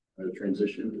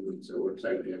transition. And so we're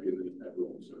excited to have you in that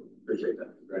role. So appreciate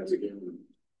that. Congrats again. And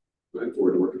looking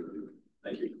forward to working with you.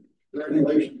 Thank you.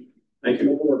 Congratulations. Thank you.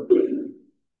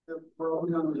 We're all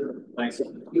behind you. Thanks.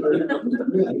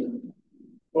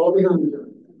 All behind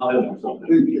you. I'll have something.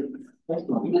 Thank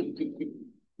you.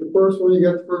 The first one, you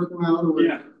got the first one out of the way.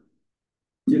 Yeah.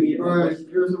 All right,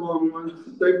 here's a long one.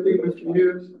 Safety, Mr.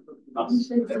 Hughes. I'm gonna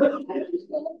say. I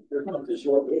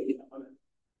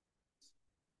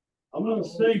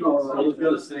was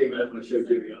gonna say, but I'm gonna show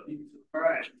you. All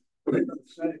right.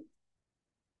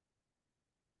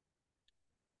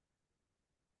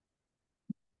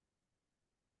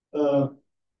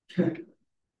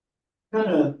 Kind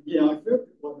of, yeah, I feel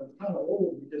like I'm kind of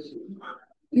old because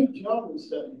John was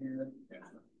sitting here,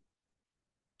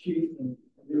 chief and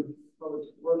new public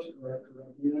works director. I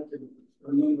mean, I can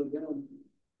remember them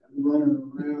running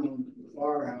around the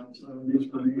firehouse in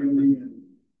East Miami and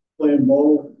playing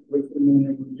ball with them when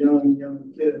they were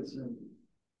young kids, and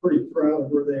pretty proud of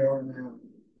where they are now.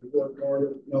 They worked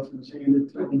hard, nothing's handed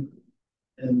to them.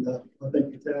 And I think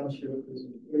the township is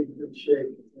in pretty good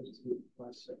shape as to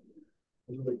last second.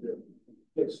 It's really good.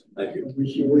 Yes, Thank you.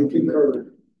 We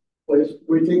concur. Please,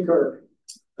 we concur.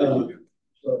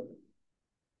 So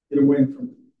get away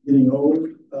from getting old.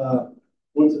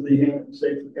 Went to the Hampton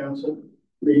Safety Council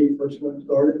meeting first one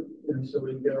started, and so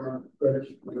we can get our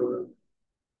credits for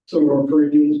some of our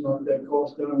premiums, knock that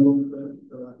cost down a little bit.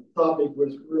 The topic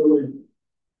was really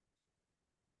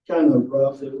kind of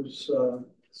rough. It was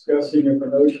discussing if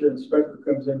an OSHA inspector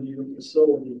comes into your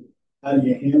facility, how do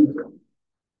you handle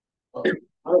it?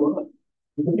 I don't know.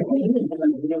 The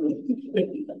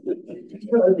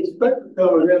inspector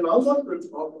coming in, I'm not going to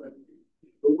talk about it.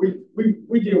 But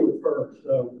we deal with her,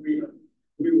 so we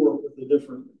work with a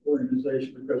different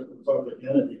organization because we're a public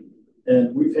entity.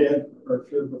 And we've had our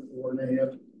share before, and they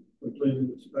have completed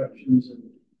inspections and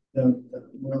done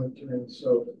monitoring, so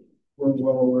we're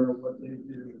well aware of what they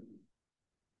do.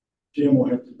 Jim will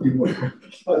have to do what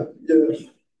yes.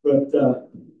 But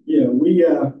you know, we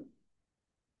are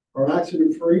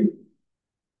accident free.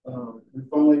 We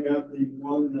finally got the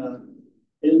one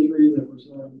injury that was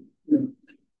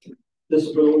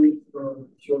disability for a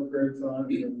short period of time,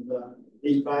 and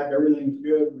he's back. Everything's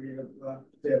good. We have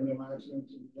had no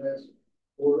accidents in the last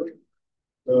quarter.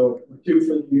 So we're 2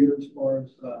 for the year as far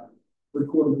as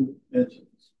recordable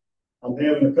incidents. I'm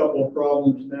having a couple of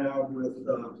problems now with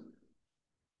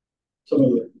some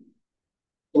of the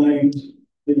claims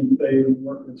being paid and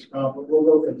workman's comp, but we're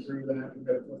working through that. We've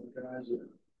got a couple of guys that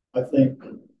I think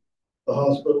the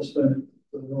hospital sent it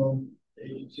to the wrong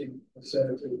agency,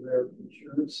 sent it to their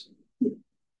insurance,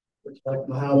 which I don't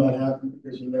know how that happened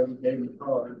because you never gave me the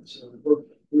card. So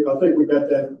I think we got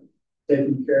that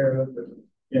taken care of, but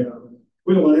you know,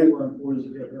 we don't want any of our employees to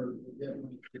get hurt.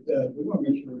 We want to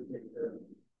make sure we take care of it.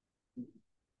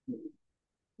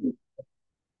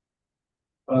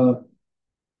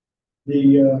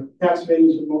 The tax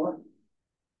meetings tomorrow.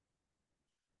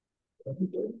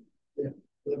 Yeah,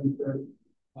 11:30.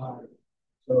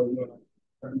 So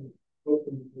I'm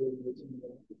hoping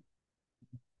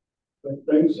but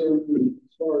things are as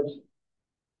far as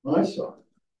my side.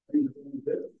 Things are going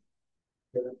good.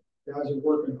 The guys are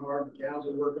working hard. The gals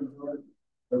are working hard.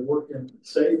 They're working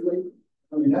safely.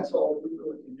 I mean, that's all we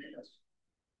really can ask.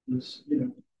 This,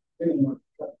 anyone,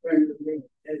 I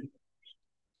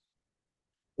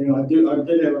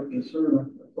did have a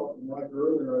concern. I thought to Mike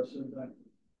earlier, I said I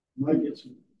might get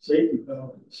some seat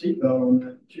belt on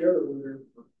that chair over there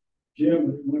for Jim,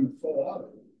 and when it fall out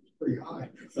of it. It's pretty high.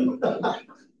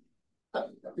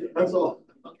 That's all.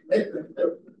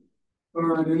 All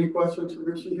right, any questions for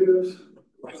Mr. Hughes?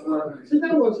 See,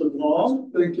 that wasn't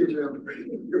long. Thank you, Jim.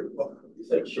 You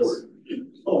said short.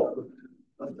 Oh.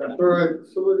 All right,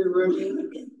 facility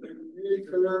review.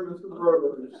 Mr.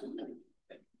 Brothers.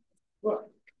 What?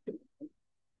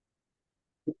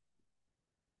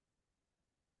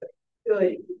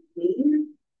 Good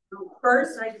evening.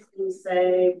 First, I just want to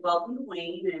say welcome to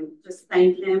Wayne and just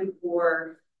thank him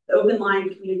for the open line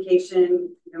of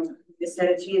communication. We just had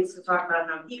a chance to talk about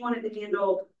how he wanted to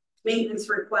handle maintenance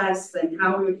requests and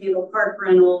how we would handle park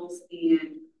rentals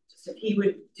and just if he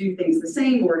would do things the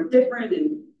same or different.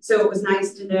 And so it was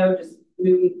nice to know just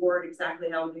moving forward exactly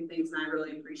how we do things. And I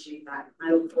really appreciate that.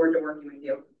 I look forward to working with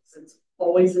you. It's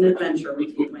always an adventure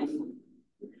with you, Wayne.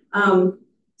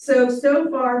 So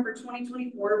far for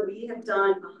 2024, we have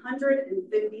done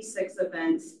 156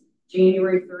 events,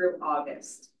 January through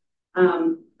August.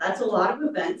 That's a lot of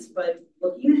events, but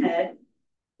looking ahead,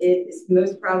 it is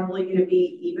most probably going to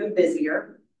be even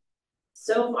busier.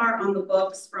 So far on the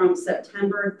books from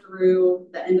September through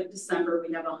the end of December,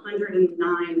 we have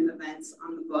 109 events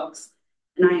on the books,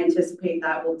 and I anticipate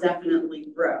that will definitely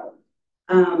grow.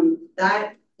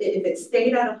 If it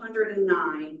stayed at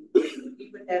 109,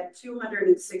 we would have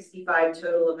 265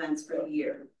 total events for the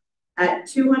year. At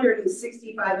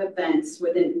 265 events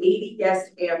with an 80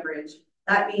 guest average,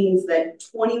 that means that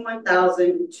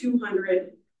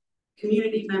 21,200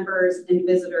 community members and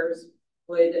visitors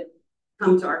would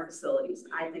come to our facilities.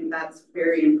 I think that's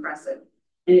very impressive.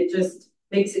 And it just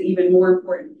makes it even more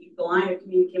important to keep the line of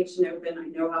communication open. I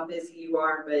know how busy you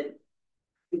are, but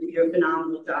you do a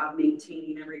phenomenal job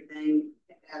maintaining everything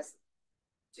as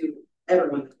to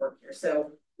everyone that's worked here.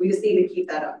 So we just need to keep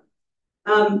that up.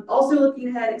 Also looking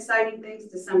ahead, exciting things,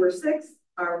 December 6th,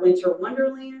 our Winter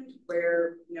Wonderland,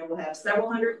 where we'll have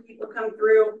several hundred people come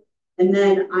through. And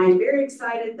then I'm very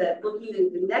excited that looking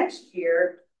into next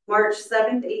year, March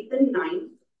 7th, 8th, and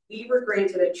 9th, we were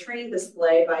granted a train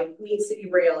display by Queen City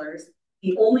Railers.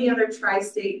 The only other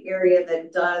tri-state area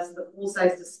that does the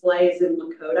full-size display is in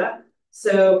Lakota.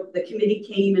 So the committee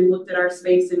came and looked at our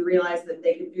space and realized that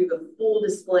they could do the full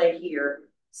display here.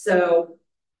 So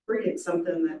we're getting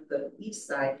something that the east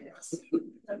side has.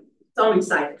 So I'm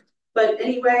excited. But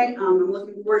anyway, I'm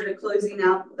looking forward to closing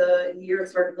out the year.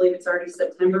 It's hard to believe it's already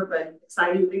September, but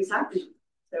exciting things happening.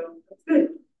 So that's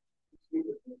good.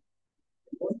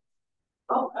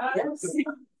 Oh, yes.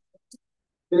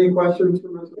 Any questions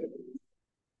from us?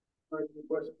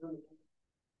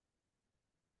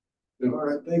 All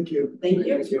right, thank you. Thank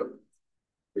you.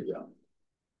 Good job.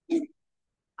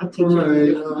 All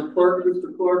right, Clark,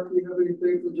 Mr. Clark, do you have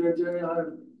anything for JJ? I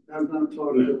have not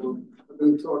talked to him. I've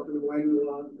been talking to Wayne a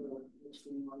lot.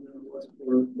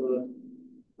 But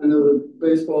I know the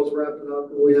baseball's wrapping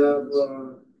up, and we have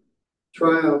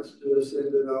tryouts just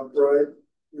ended up, right?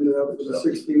 Ended up with the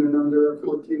 16 and under,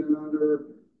 14 and under,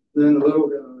 then the little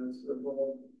guys have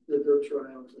all did their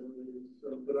tryouts already.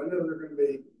 So, but I know they're going to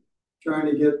be trying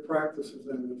to get practices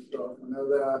in and stuff. I know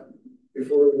that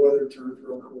before the weather turns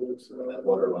real cold. So that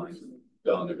water line's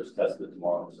done. They're just testing it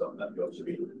tomorrow, so that goes to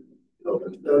be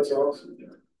open. That's awesome.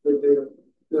 Good deal.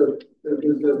 Good.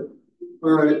 Good.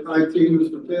 All right, IT,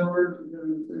 Mr. Taylor, you got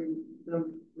anything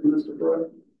from Mr. Bright?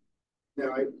 Yeah,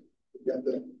 I got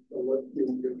that. What you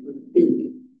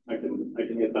I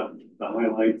can hit the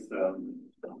highlights.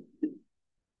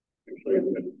 Actually, I'm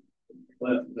going to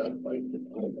left that fight.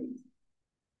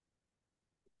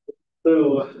 So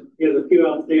he has a few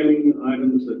outstanding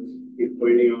items that he's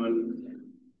waiting on.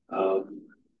 A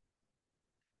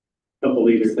couple of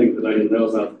these are things that I didn't know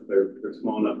about. They're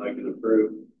small enough I can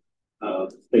approve.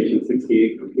 Station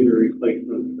 68 computer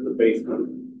replacement for the basement.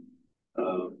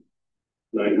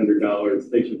 $900.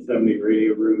 Station 70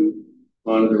 radio room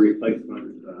monitor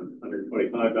replacement,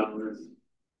 $125.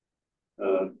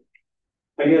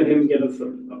 I had him get us a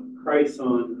price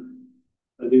on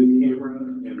a new camera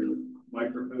and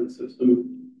microphone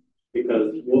system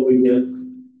because what we get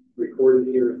recorded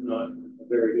here is not a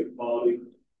very good quality.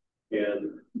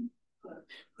 And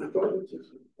I thought it was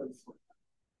just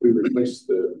we replaced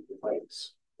the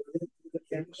lights.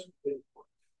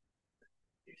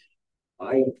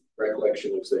 My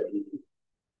recollection was that he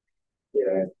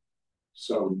had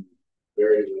some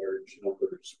very large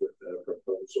numbers with the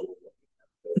proposal.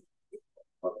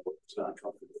 Was not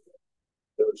comfortable with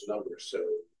those numbers, so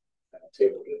I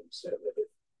tabled it and said that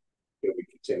if we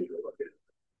continue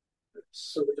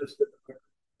So we just did.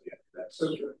 Yeah, that's.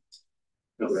 Okay.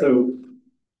 So,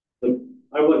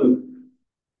 I wasn't.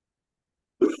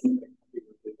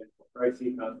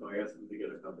 Pricey, so I asked them to get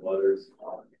a couple others.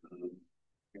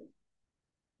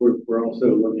 We're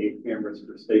also looking at cameras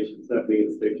for Station 70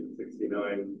 and Station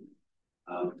 69.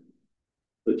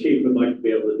 The chief would like to be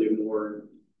able to do more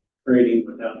training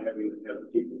without having to have the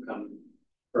people come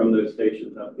from those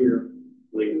stations up here,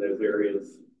 leaving those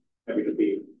areas having to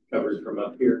be covered from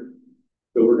up here.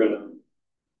 So we're gonna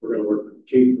work with the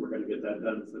chief. We're gonna get that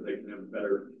done so they can have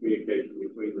better communication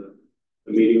between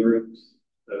the meeting rooms,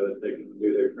 so that they can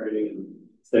do their training and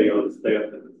stay on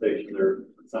staff at the station they're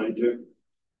assigned to.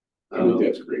 I think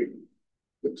that's great.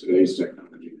 With today's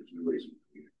technology, there's no reason.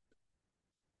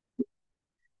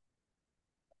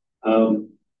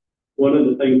 One of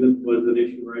the things that was an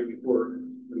issue right before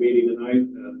the meeting tonight,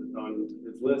 that's on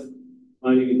his list,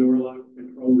 finding a door lock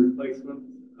control replacement,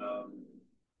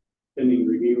 pending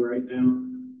review right now.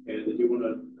 And did you want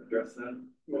to address that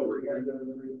while we're here?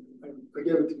 I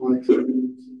gave it to Mike. So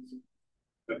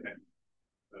Okay.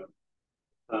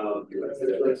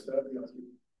 address that.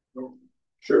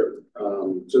 Sure.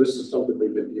 So this is something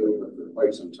we've been dealing with for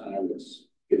quite some time. It's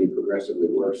getting progressively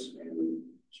worse and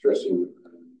stressing,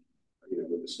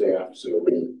 with the staff. So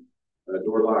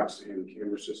door locks and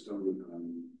camera system,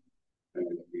 and we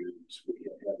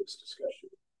had this discussion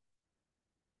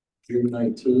June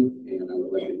 19th, and I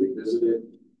would like to revisit it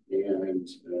and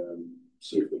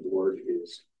see if the board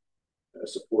is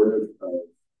supportive of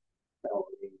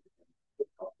allocating the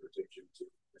authorization to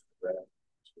Mr. Brad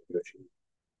to negotiate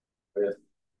with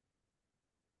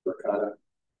Ricotta,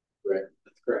 Brett,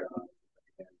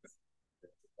 and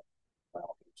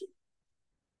allow him to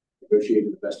negotiate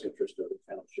in the best interest of the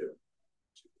township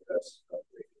to the best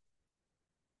upgraded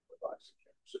device and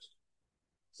camera system.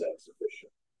 Is that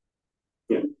sufficient?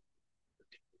 Yeah.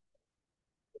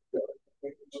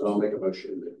 So I'll make a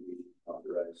motion that we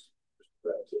authorize Mr.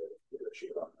 Brett to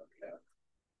negotiate on our behalf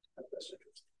at best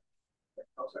interest.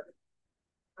 I'll second.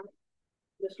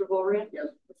 Mr. Volrian? Yes.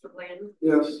 Mr. Bland?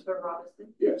 Yes. Mr.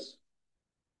 Robinson? Yes.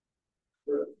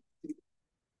 So,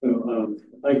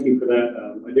 thank you for that.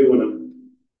 I do want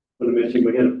to mention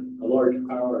we had a large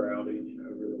power outage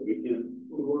over the weekend.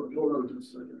 Hold on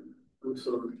just a second. I'm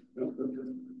sorry.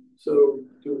 Okay. So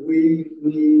do we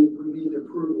need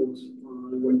approvals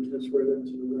on what you just read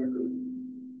into the record?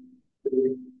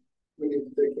 We need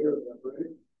to take care of that,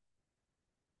 right?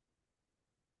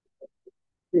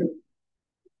 Yeah.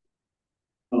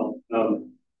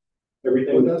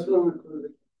 Everything. Well, that's what I'm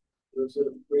including. There's a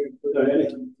great.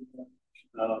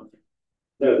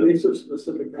 No, These are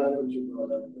specific items you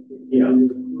brought up. Yeah.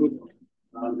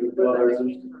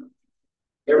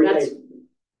 Everything.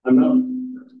 I'm not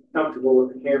comfortable with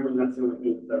the camera, and that's the only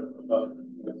thing that's above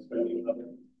spending of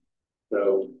it.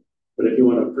 So, but if you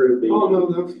want to approve the. Oh, no,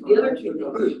 that's fine. The other two.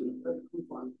 That's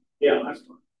fine. Yeah, That's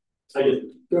fine.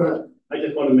 go ahead. I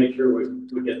just want to make sure we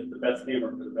get the best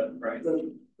camera for the best price.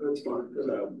 That's fine.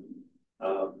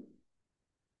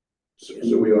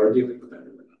 So we are dealing with that.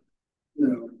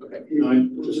 No. Okay. I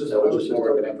was just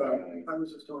more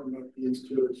talking about these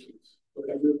two issues.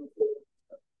 Okay.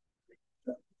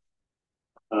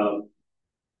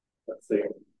 Let's see.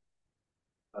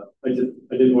 I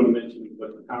did want to mention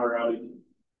with the power outage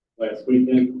last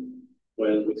weekend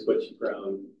when we switched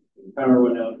from the power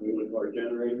went out and we went to our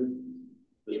generator.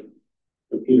 The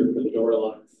computer for the door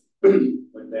locks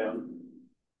went down.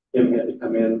 Tim had to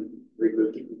come in,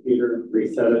 reboot the computer,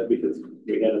 reset it because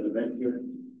we had an event here.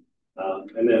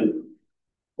 And then,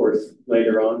 of course,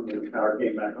 later on when the power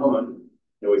came back on,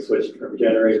 we switched from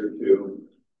generator to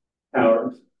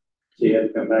power. She had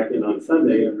to come back in on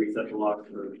Sunday and reset the locks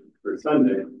for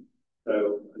Sunday.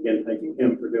 So again, thank you,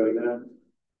 Kim, for doing that.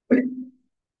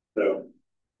 So,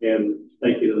 and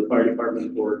thank you to the fire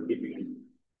department for keeping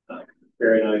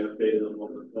Barry and I updated on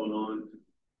what was going on.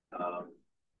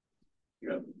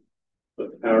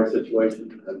 With the power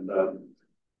situation, and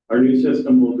our new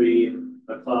system will be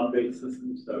a cloud-based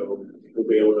system, so we'll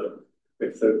be able to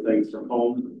fix those things from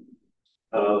home.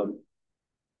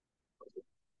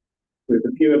 There's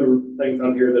a few other things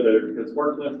on here that are his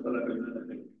work list, but I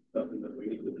think something that we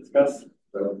need to discuss.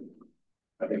 So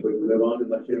I think we can move on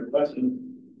unless you have a question.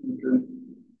 Okay.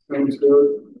 Sounds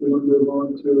good. We'll move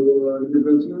on to new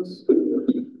business.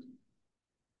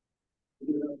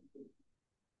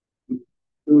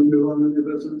 We'll move on to new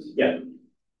business. Yeah.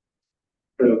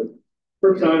 So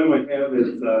first item I have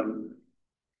is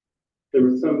there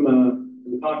was some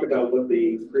talk about what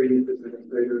the previous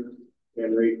administrator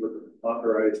and Reed was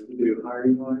authorized to do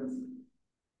hiring wise.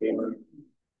 And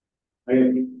I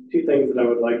have two things that I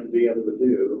would like to be able to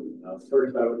do.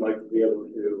 First, I would like to be able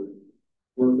to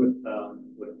work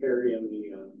with Perry and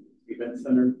the event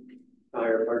center,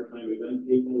 hire part-time event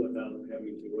people without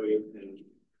having to wait and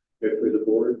go through the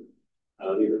board.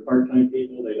 These are part-time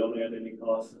people. They don't add any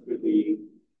costs to the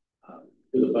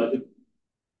budget.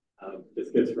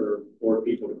 This gets for more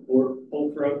people to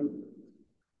pull from.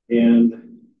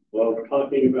 And while we're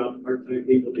talking about part-time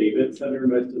people, the event center,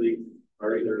 most of these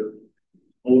are either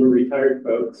older retired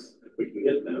folks, if we can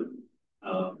get them,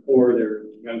 or they're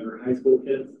younger high school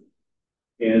kids.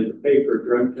 And to pay for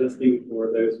drug testing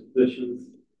for those positions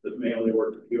that may only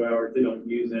work a few hours, they don't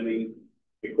use any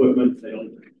equipment, they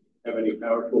don't have any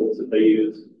power tools that they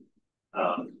use.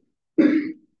 I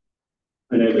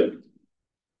know that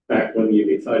back when you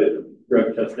decided to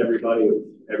drug test everybody, it was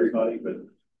everybody, but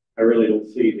I really don't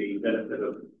see the benefit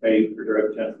of paying for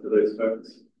drug tests to those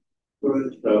folks.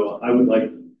 Right. So I would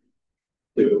like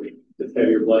to just have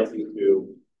your blessing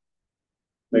to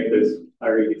make those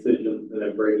hiring decisions and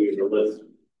then bring you the list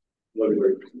when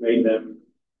we made them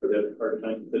for that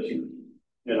part-time position.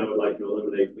 And I would like to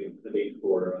eliminate the need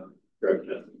for drug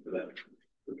testing for that.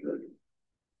 Okay.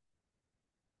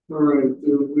 All right,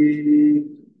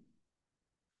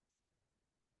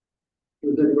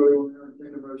 does anybody want to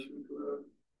entertain a motion for that?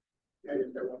 I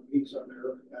just got one piece on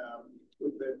there,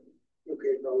 with the,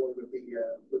 okay, no, with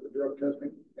the drug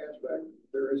testing aspect,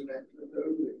 there is an accident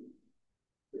though.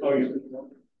 Oh, yeah.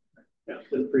 Yeah,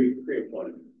 just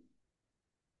pre-employment.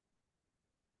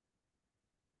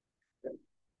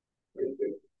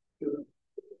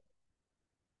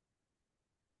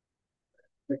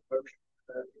 Make a motion,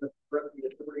 the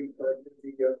authority,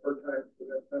 the part-time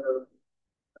event center,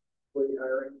 employee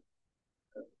hiring.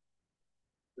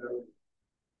 So,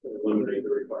 Eliminate the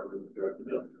requirement of drug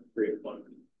testing, pre-employment.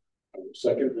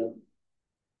 Second one.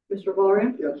 Mr.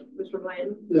 Walrick? yes. Mr.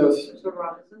 Bland? Yes. Mr.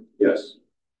 Robinson? Yes.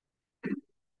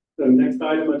 So next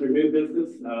item under new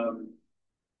business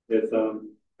is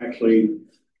actually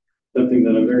something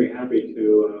that I'm very happy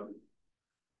to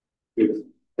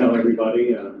tell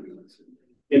everybody.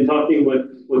 In talking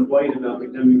with Wayne about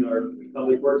becoming our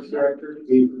public works director,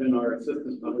 he's been our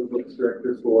assistant public works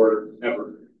director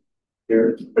forever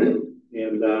here,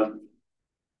 and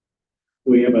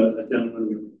we have a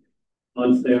gentleman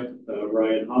on staff,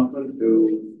 Ryan Hoffman,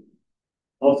 who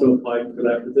also applied for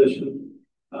that position.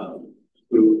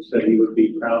 Who said he would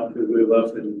be proud to move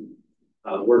up and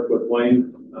work with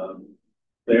Wayne.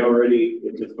 They already,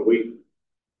 in just a week,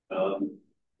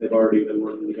 they've already been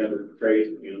working together great,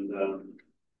 and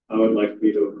I would like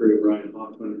to approve Ryan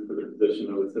Hoffman for the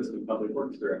position of Assistant Public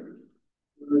Works Director.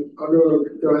 I'll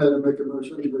go ahead and make a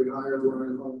motion to hire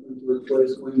Ryan Hoffman to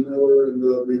replace Wayne Miller in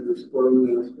the maintenance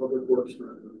department as public works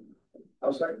director.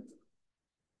 I'll second.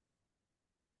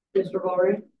 Mr.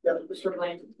 Walrick? Yes. Mr.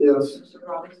 Bland? Yes. Mr.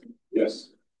 Robinson? Yes.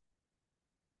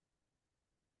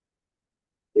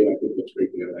 Yeah, I think that's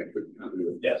great. Yeah, I could not do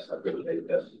it. Yes, I really think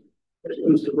yes.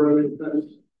 Mr. Brennan, thanks.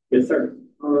 Yes, sir.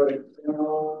 All right.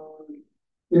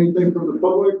 Anything from the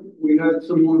public? We had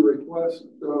someone request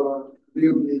be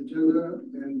on the agenda,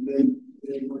 and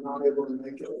they were not able to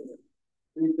make it.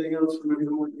 Anything else from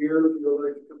anyone here? If you'd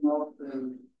like to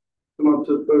come up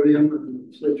to the podium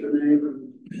and state your name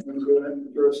and go ahead and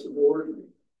address the board.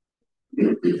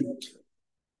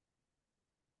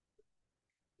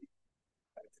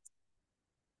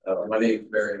 My name is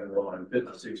Barry Monroe. I'm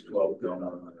 5612 going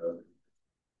on.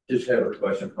 Just have a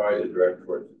question, probably the director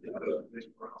for the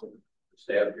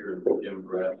staff here in Jim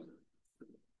Brad.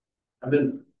 I've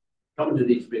been coming to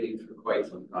these meetings for quite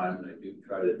some time, and I do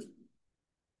try to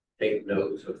take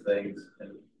notes of things.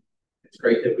 And it's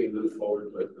great that we move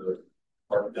forward with the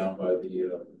park down by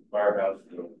the firehouse,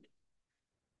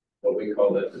 what we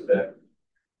call that, the back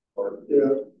park.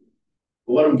 Yeah.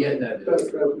 What I'm getting at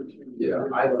is, yeah,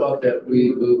 I thought that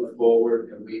we moved forward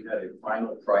and we had a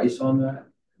final price on that.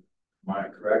 Am I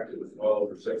correct? It was well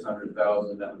over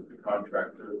 600,000. That was the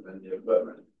contractor and the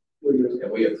equipment.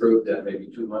 And we approved that maybe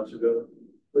 2 months ago.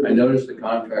 I noticed the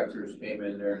contractors came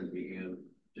in there and began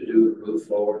to move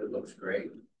forward. It looks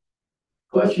great.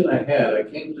 Question I had, I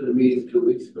came to the meeting 2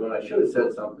 weeks ago and I should have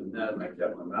said something then and I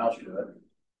kept my mouth shut.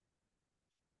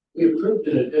 We approved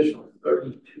an additional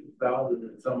 $32,000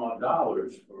 and some odd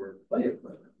dollars for play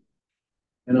equipment.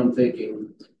 And I'm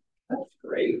thinking, that's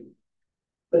great.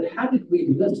 But how did we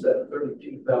miss that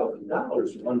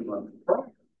 $32,000 1 month prior?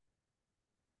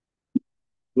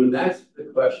 Well, that's the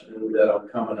question that I'm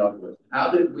coming up with.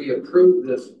 How did we approve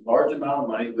this large amount of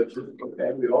money, which is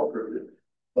okay, we all approved it,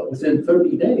 but within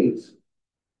 30 days,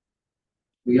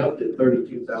 we upped it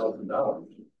 $32,000.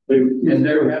 And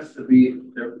there has to be,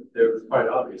 there's quite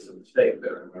obvious a mistake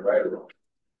there, am I right or wrong?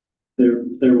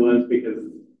 There was, because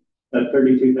that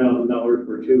 $32,000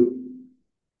 for two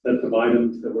sets of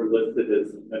items that were listed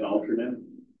as an alternate.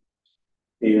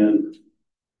 And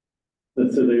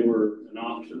so they were an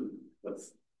option,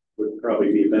 would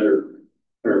probably be a better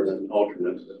term than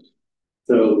alternate.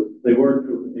 So they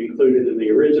weren't included in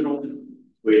the original.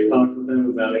 We had talked with them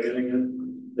about adding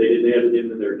it. They didn't add it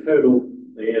into their total.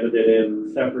 They added it in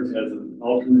separate as an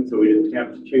alternate, so we didn't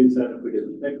have to choose that if we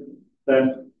didn't pick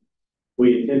that.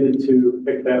 We intended to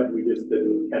pick that, we just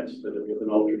didn't catch that it was an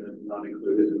alternate not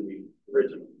included in the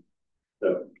original.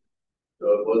 So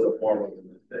it was a form of a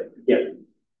mistake. yeah.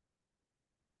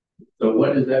 So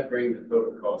what does that bring the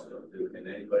total cost up to? Can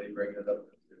anybody bring it up?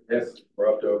 Yes, we're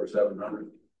up to over 700.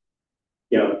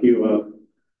 Yeah, if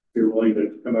you're willing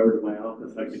to come over to my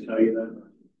office, I can tell you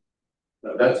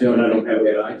that. That's the only thing I don't have.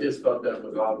 I just thought that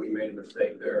was odd. We made a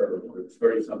mistake there. It's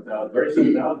 30-some thousand.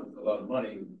 30-some thousand is a lot of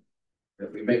money.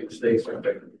 If we make mistakes, we're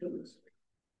going to do this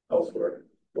elsewhere.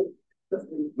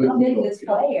 How big is this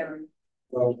play area?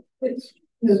 Well,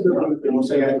 I'll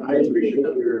say I appreciate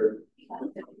your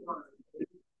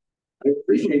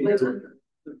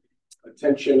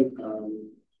attention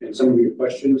and some of your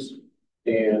questions.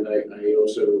 And I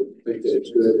also think that it's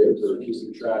good that we're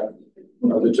keeping track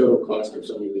of the total cost of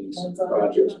some of these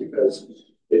projects, because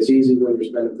it's easy when you're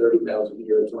spending 30,000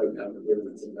 here, 20,000 here,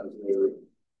 and 10,000 here.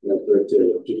 For it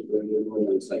to just bring in one,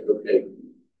 and it's like, okay,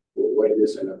 well, what did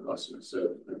this end up costing us?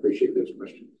 So I appreciate those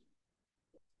questions.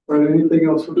 All right, anything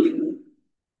else from you?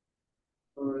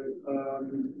 All right,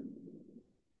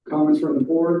 comments from the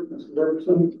board, Mr.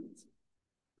 Ferguson?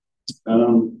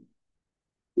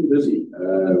 Busy.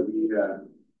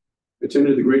 We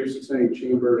attended the Greater Cincinnati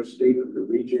Chamber State of the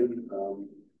Region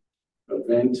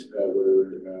event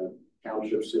where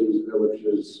township, cities,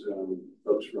 villages,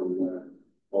 folks from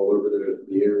all over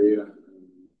the area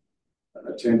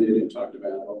attended and talked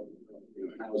about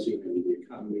housing and the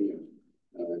economy and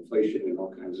inflation and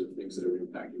all kinds of things that are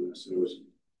impacting us. And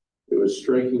it was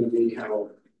striking to me how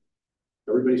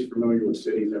everybody's familiar with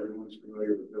cities, everyone's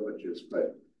familiar with villages,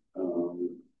 but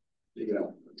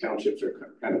townships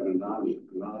are kind of an anomaly,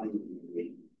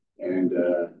 and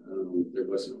there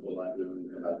wasn't a whole lot known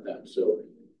about them. So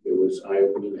it was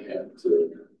eye-opening to have to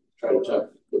try to talk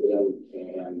with them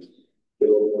and get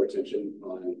a little more attention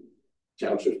on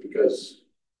townships, because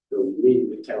for me,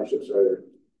 the townships are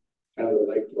kind of the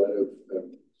lifeblood of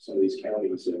some of these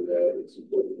counties, and it's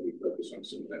important that we focus on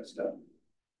some of that stuff.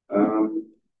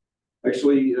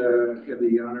 Actually, had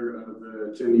the honor of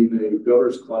attending the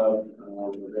Builders Club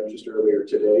event just earlier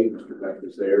today. Mr. Beck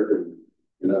was there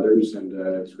and others, and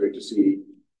it's great to see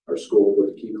our school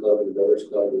with the Key Club and the Builders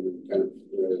Club, and kind of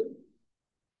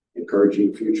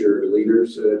encouraging future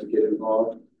leaders to get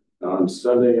involved. On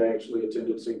Sunday, I actually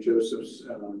attended St. Joseph's.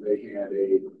 They had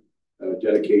a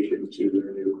dedication to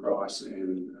their new cross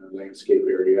and landscape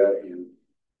area, and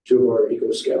two of our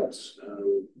Eagle Scouts,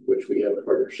 which we have a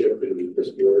partnership, and this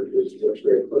board works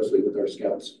very closely with our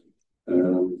scouts,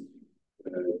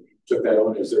 took that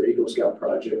on as their Eagle Scout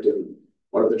project. And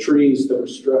one of the trees that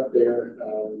was struck there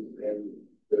and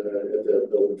at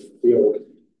the field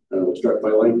was struck by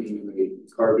lightning, and they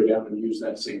carved it out and used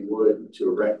that same wood to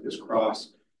erect this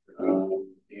cross. And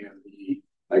the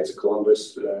Knights of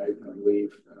Columbus, I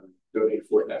believe, donated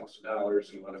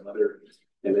 $4,000 and a lot of other.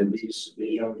 And then these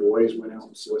young boys went out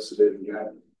and solicited and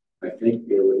got, I think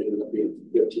it would end up being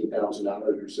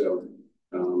 $15,000 or so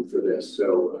for this.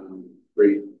 So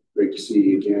great to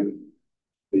see again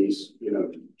these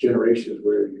generations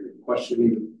where you're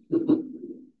questioning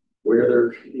where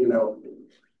they're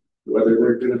whether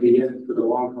they're going to be in it for the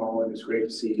long haul, and it's great to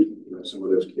see some of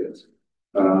those kids.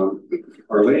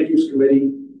 Our land use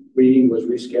committee meeting was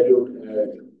rescheduled.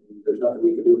 There's nothing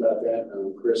we can do about that.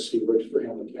 Chris, he works for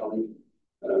Hamilton County,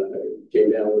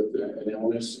 came down with an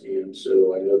illness, and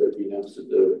so I know that we announced at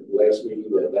the last meeting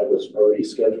that was already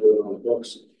scheduled on the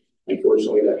books.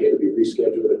 Unfortunately, that had to be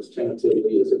rescheduled. It's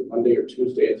tentatively, is it Monday or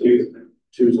Tuesday?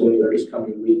 Tuesday, this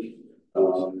coming week.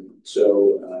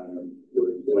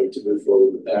 We're going to move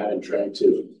forward with that and trying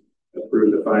to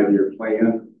approve the 5-year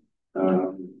plan.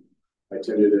 I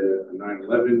attended a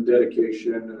 9/11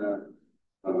 dedication.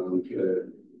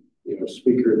 A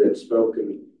speaker that spoke,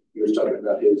 and he was talking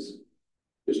about his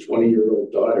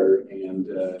 20-year-old daughter, and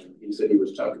he said he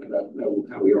was talking about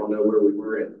how we all know where we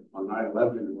were on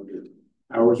 9/11 and when the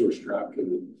towers were struck, and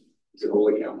he said,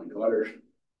 "Holy cow, my daughter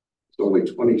was only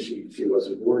 20; she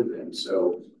wasn't born then."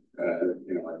 So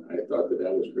I thought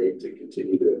that was great to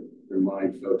continue to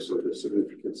remind folks of the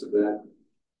significance of that.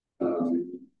 I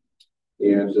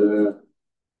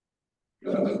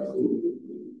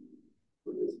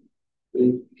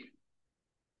think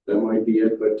that might be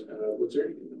it, but, was there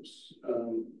anything else?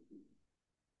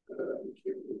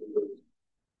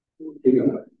 Keep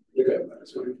going. Okay,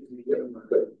 that's fine.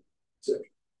 Good.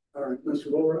 All right,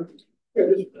 Mr. Laura. Yeah,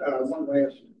 just, one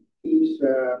last piece,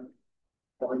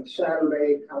 on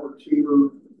Saturday, Howard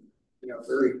Seaver, you know,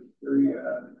 very,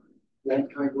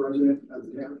 long-time resident of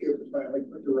the township was finally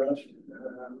put to rest.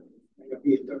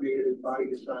 He had donated his body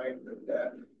to science, but,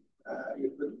 he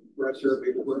put the rest there,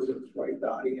 maybe was his wife's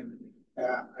body, and,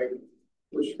 I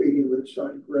was speaking with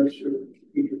son Chris, who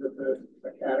teaches at the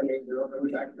academy, they're on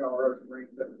the back dollar, but,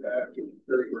 he's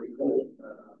very grateful,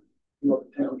 for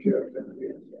the township, and,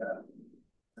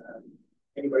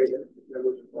 anybody that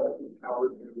was involved with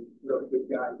Howard, he was a really good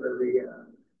guy,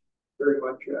 very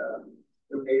much,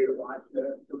 donated a lot to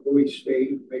the police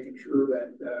state, making sure that,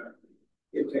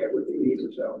 kids have what they need,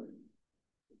 so.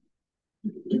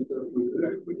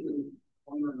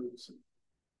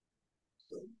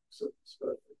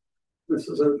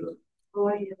 Mrs. Oda. Oh, I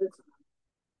have it.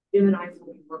 Jim and I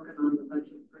will be working on the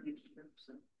budget for next year,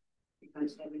 so if you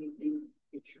guys have anything,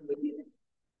 make sure we get it.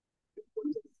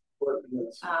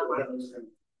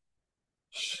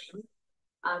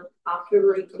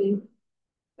 October 18th, you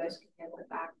guys can have it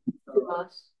back to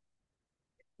us.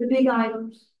 The big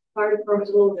items, fire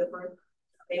department's a little different.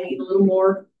 They need a little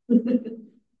more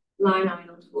line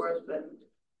items for us, but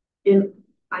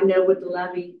I know with the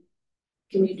levy,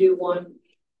 can you do one?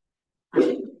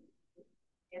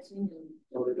 Guessing.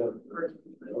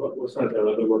 What's not done?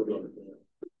 I've been working on it.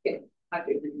 Okay, I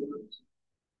figured you would.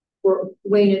 Or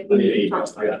Wayne, if you need to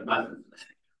talk. I got nothing.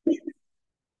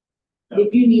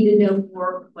 If you need to know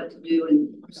more what to do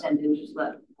and send in, just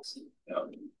let us know.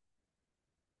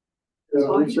 Yeah,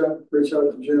 reach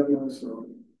out to Jim also.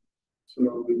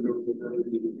 So we go with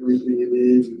everything it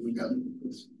is, and we got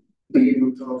this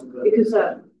meeting to talk about. Because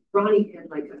Ronnie had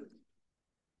like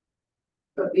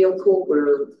a vehicle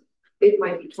where it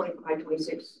might be 25,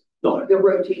 26. No. The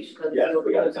rotation because Yeah, the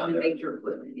we got it vehicle down and there. major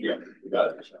equipment. Yeah, we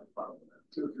got it.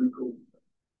 Cool.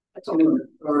 That's all.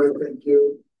 All right, thank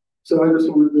you. So I just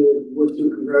wanted to wish you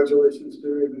congratulations to,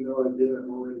 even though I did, I'm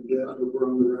already did, but we're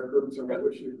on the record, so I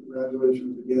wish you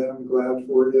congratulations again. I'm glad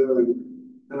for you,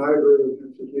 and I agree with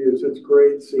Mr. Hughes. It's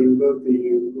great seeing both of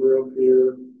you grew up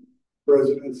here,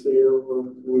 residents here,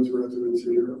 or was residents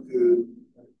here, and you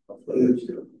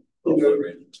know,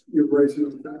 you're raising a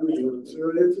family. So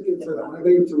I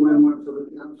think it's a win-win for the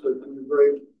township, and you're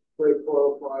great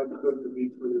qualified to be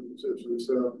for your position.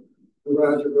 So I'm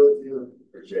glad you're both here.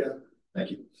 Appreciate it.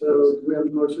 Thank you. So do we have a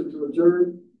motion to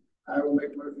adjourn? I will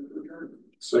make a motion to adjourn.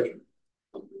 Second.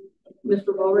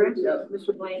 Mr. Walrath? Yes.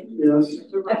 Mr. Blaine? Yes.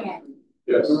 Mr. Rush?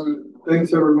 Yes.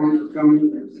 Thanks everyone for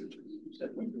coming. I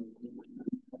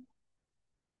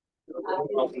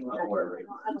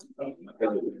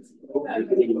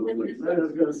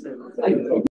was gonna say.